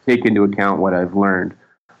 I should take into account what I've learned.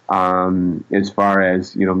 as far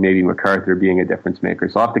as, maybe MacArthur being a difference maker.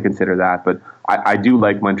 So I'll have to consider that. But I do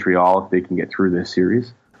like Montreal if they can get through this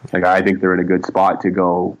series. Like, I think they're in a good spot to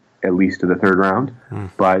go at least to the third round.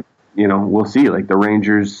 But, we'll see. Like, the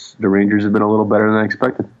Rangers have been a little better than I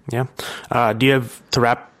expected. Yeah. Do you have, to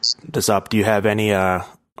wrap this up, do you have any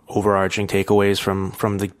overarching takeaways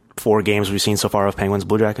from the 4 games we've seen so far of Penguins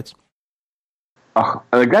Blue Jackets?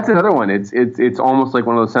 Like, that's another one. It's almost like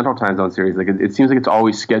one of those Central Time Zone series. Like, it seems like it's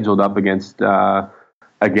always scheduled up against the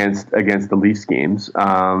Leafs games.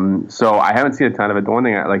 So I haven't seen a ton of it. The one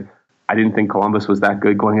thing I didn't think Columbus was that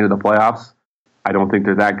good going into the playoffs. I don't think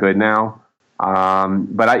they're that good now.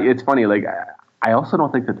 But it's funny. Like, I also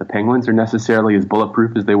don't think that the Penguins are necessarily as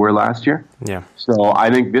bulletproof as they were last year. Yeah. So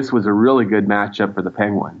I think this was a really good matchup for the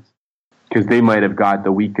Penguins, because they might have got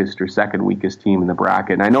the weakest or second weakest team in the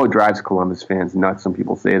bracket. And I know it drives Columbus fans nuts. Some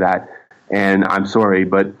people say that, and I'm sorry,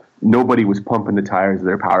 but nobody was pumping the tires of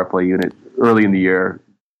their power play unit early in the year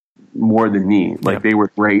more than me. Like, They were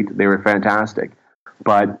great. They were fantastic.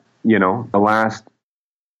 But, the last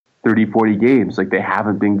 30, 40 games, like, they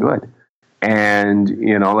haven't been good. And,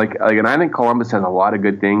 and I think Columbus has a lot of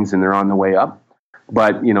good things, and they're on the way up.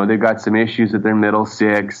 But, they've got some issues at their middle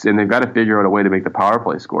six, and they've got to figure out a way to make the power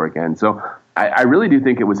play score again. So I really do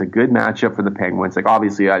think it was a good matchup for the Penguins. Like,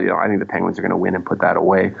 obviously, I think the Penguins are going to win and put that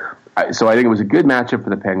away. So I think it was a good matchup for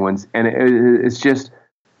the Penguins. And it's just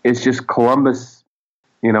Columbus,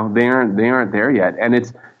 they aren't there yet. And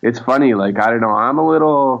it's funny. Like, I don't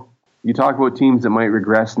know, you talk about teams that might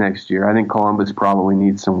regress next year. I think Columbus probably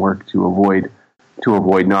needs some work to avoid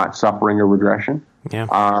not suffering a regression. Yeah.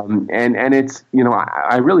 And it's,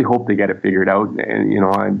 I really hope they get it figured out.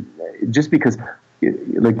 And, just because,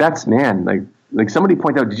 that's, man, like somebody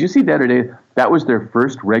pointed out, did you see the other day, that was their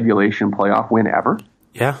first regulation playoff win ever?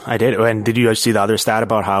 Yeah, I did. And did you see the other stat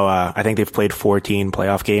about how I think they've played 14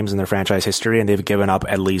 playoff games in their franchise history, and they've given up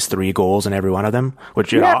at least 3 goals in every one of them,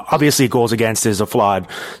 which obviously goals against is a flawed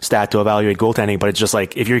stat to evaluate goaltending, but it's just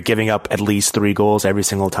like, if you're giving up at least 3 goals every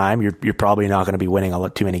single time, you're probably not going to be winning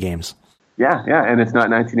too many games. Yeah, and it's not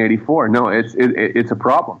 1984. No, it's a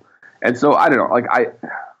problem. And so, I don't know, like,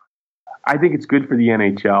 I think it's good for the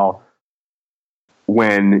NHL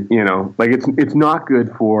when, it's not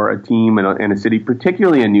good for a team in a city,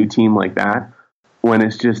 particularly a new team like that, when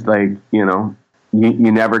it's just like, you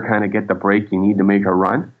never kind of get the break you need to make a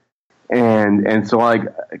run. And so, like,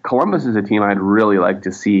 Columbus is a team I'd really like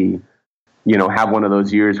to see, have one of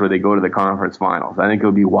those years where they go to the conference finals. I think it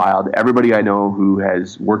would be wild. Everybody I know who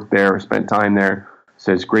has worked there or spent time there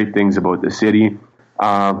says great things about the city.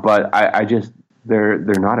 But I just, they're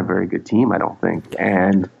not a very good team, I don't think.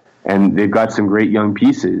 And they've got some great young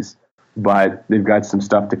pieces, but they've got some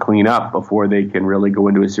stuff to clean up before they can really go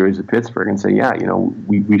into a series with Pittsburgh and say,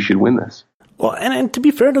 we should win this. Well, and to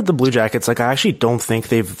be fair to the Blue Jackets, like, I actually don't think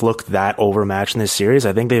they've looked that overmatched in this series.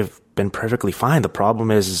 I think they've been perfectly fine. The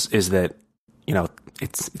problem is that,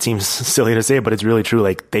 it seems silly to say, but it's really true.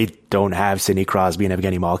 Like, they don't have Sidney Crosby and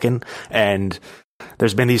Evgeny Malkin, and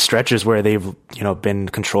there's been these stretches where they've, been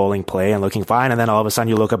controlling play and looking fine, and then all of a sudden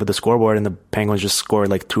you look up at the scoreboard and the Penguins just scored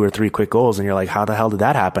like 2 or 3 quick goals, and you're like, how the hell did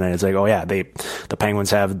that happen? And it's like, oh yeah, the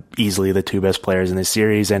Penguins have easily the 2 best players in this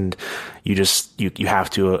series, and you have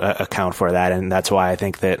to account for that. And that's why I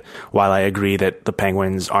think that while I agree that the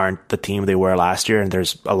Penguins aren't the team they were last year, and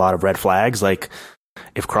there's a lot of red flags, like,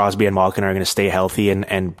 if Crosby and Malkin are going to stay healthy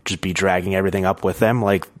and just be dragging everything up with them,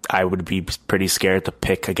 like, I would be pretty scared to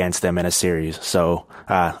pick against them in a series. So,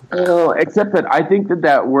 except that I think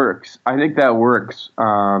that works. I think that works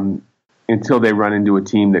until they run into a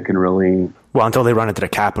team that can really. Well, until they run into the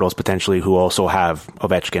Capitals potentially, who also have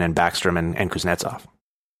Ovechkin and Backstrom and Kuznetsov.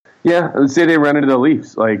 Yeah, let's say they run into the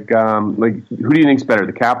Leafs. Like, who do you think's better,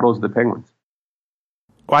 the Capitals or the Penguins?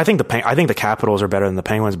 Well, I think the Capitals are better than the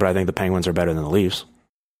Penguins, but I think the Penguins are better than the Leafs.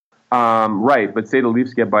 Right, but say the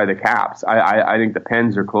Leafs get by the Caps. I think the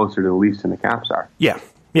Pens are closer to the Leafs than the Caps are. Yeah,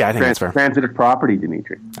 I think that's fair. Transitive property,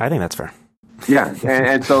 Dimitri. I think that's fair. Yeah,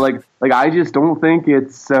 and so like I just don't think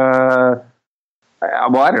it's. Well,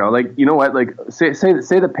 I don't know. Like, you know what? Like, say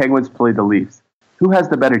the Penguins play the Leafs. Who has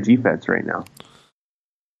the better defense right now?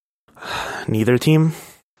 Neither team.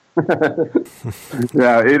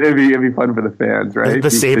 Yeah, it'd be fun for the fans, right?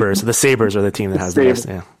 The Sabres are the team that has the best.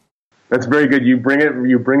 Yeah, that's very good. You bring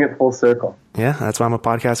it full circle. Yeah, that's why I'm a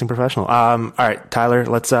podcasting professional. All right, Tyler,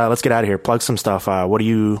 let's get out of here. Plug some stuff. I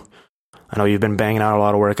know you've been banging out a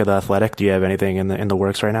lot of work at the Athletic. Do you have anything in the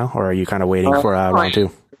works right now, or are you kind of waiting for round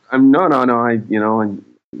 2? No.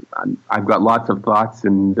 I've got lots of thoughts,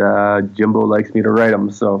 and Jimbo likes me to write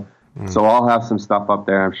them, so. So I'll have some stuff up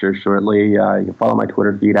there, I'm sure, shortly. You can follow my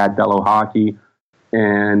Twitter feed at Dello Hockey.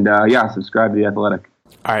 And subscribe to The Athletic.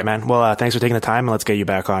 All right, man. Well, thanks for taking the time, and let's get you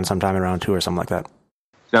back on sometime in round 2 or something like that.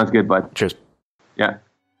 Sounds good, bud. Cheers. Yeah.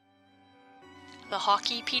 The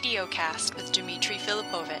Hockey PDOcast with Dmitry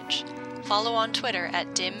Filipovich. Follow on Twitter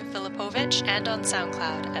at Dim Filipovich and on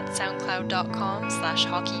SoundCloud at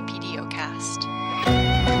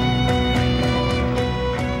soundcloud.com/hockeypdocast.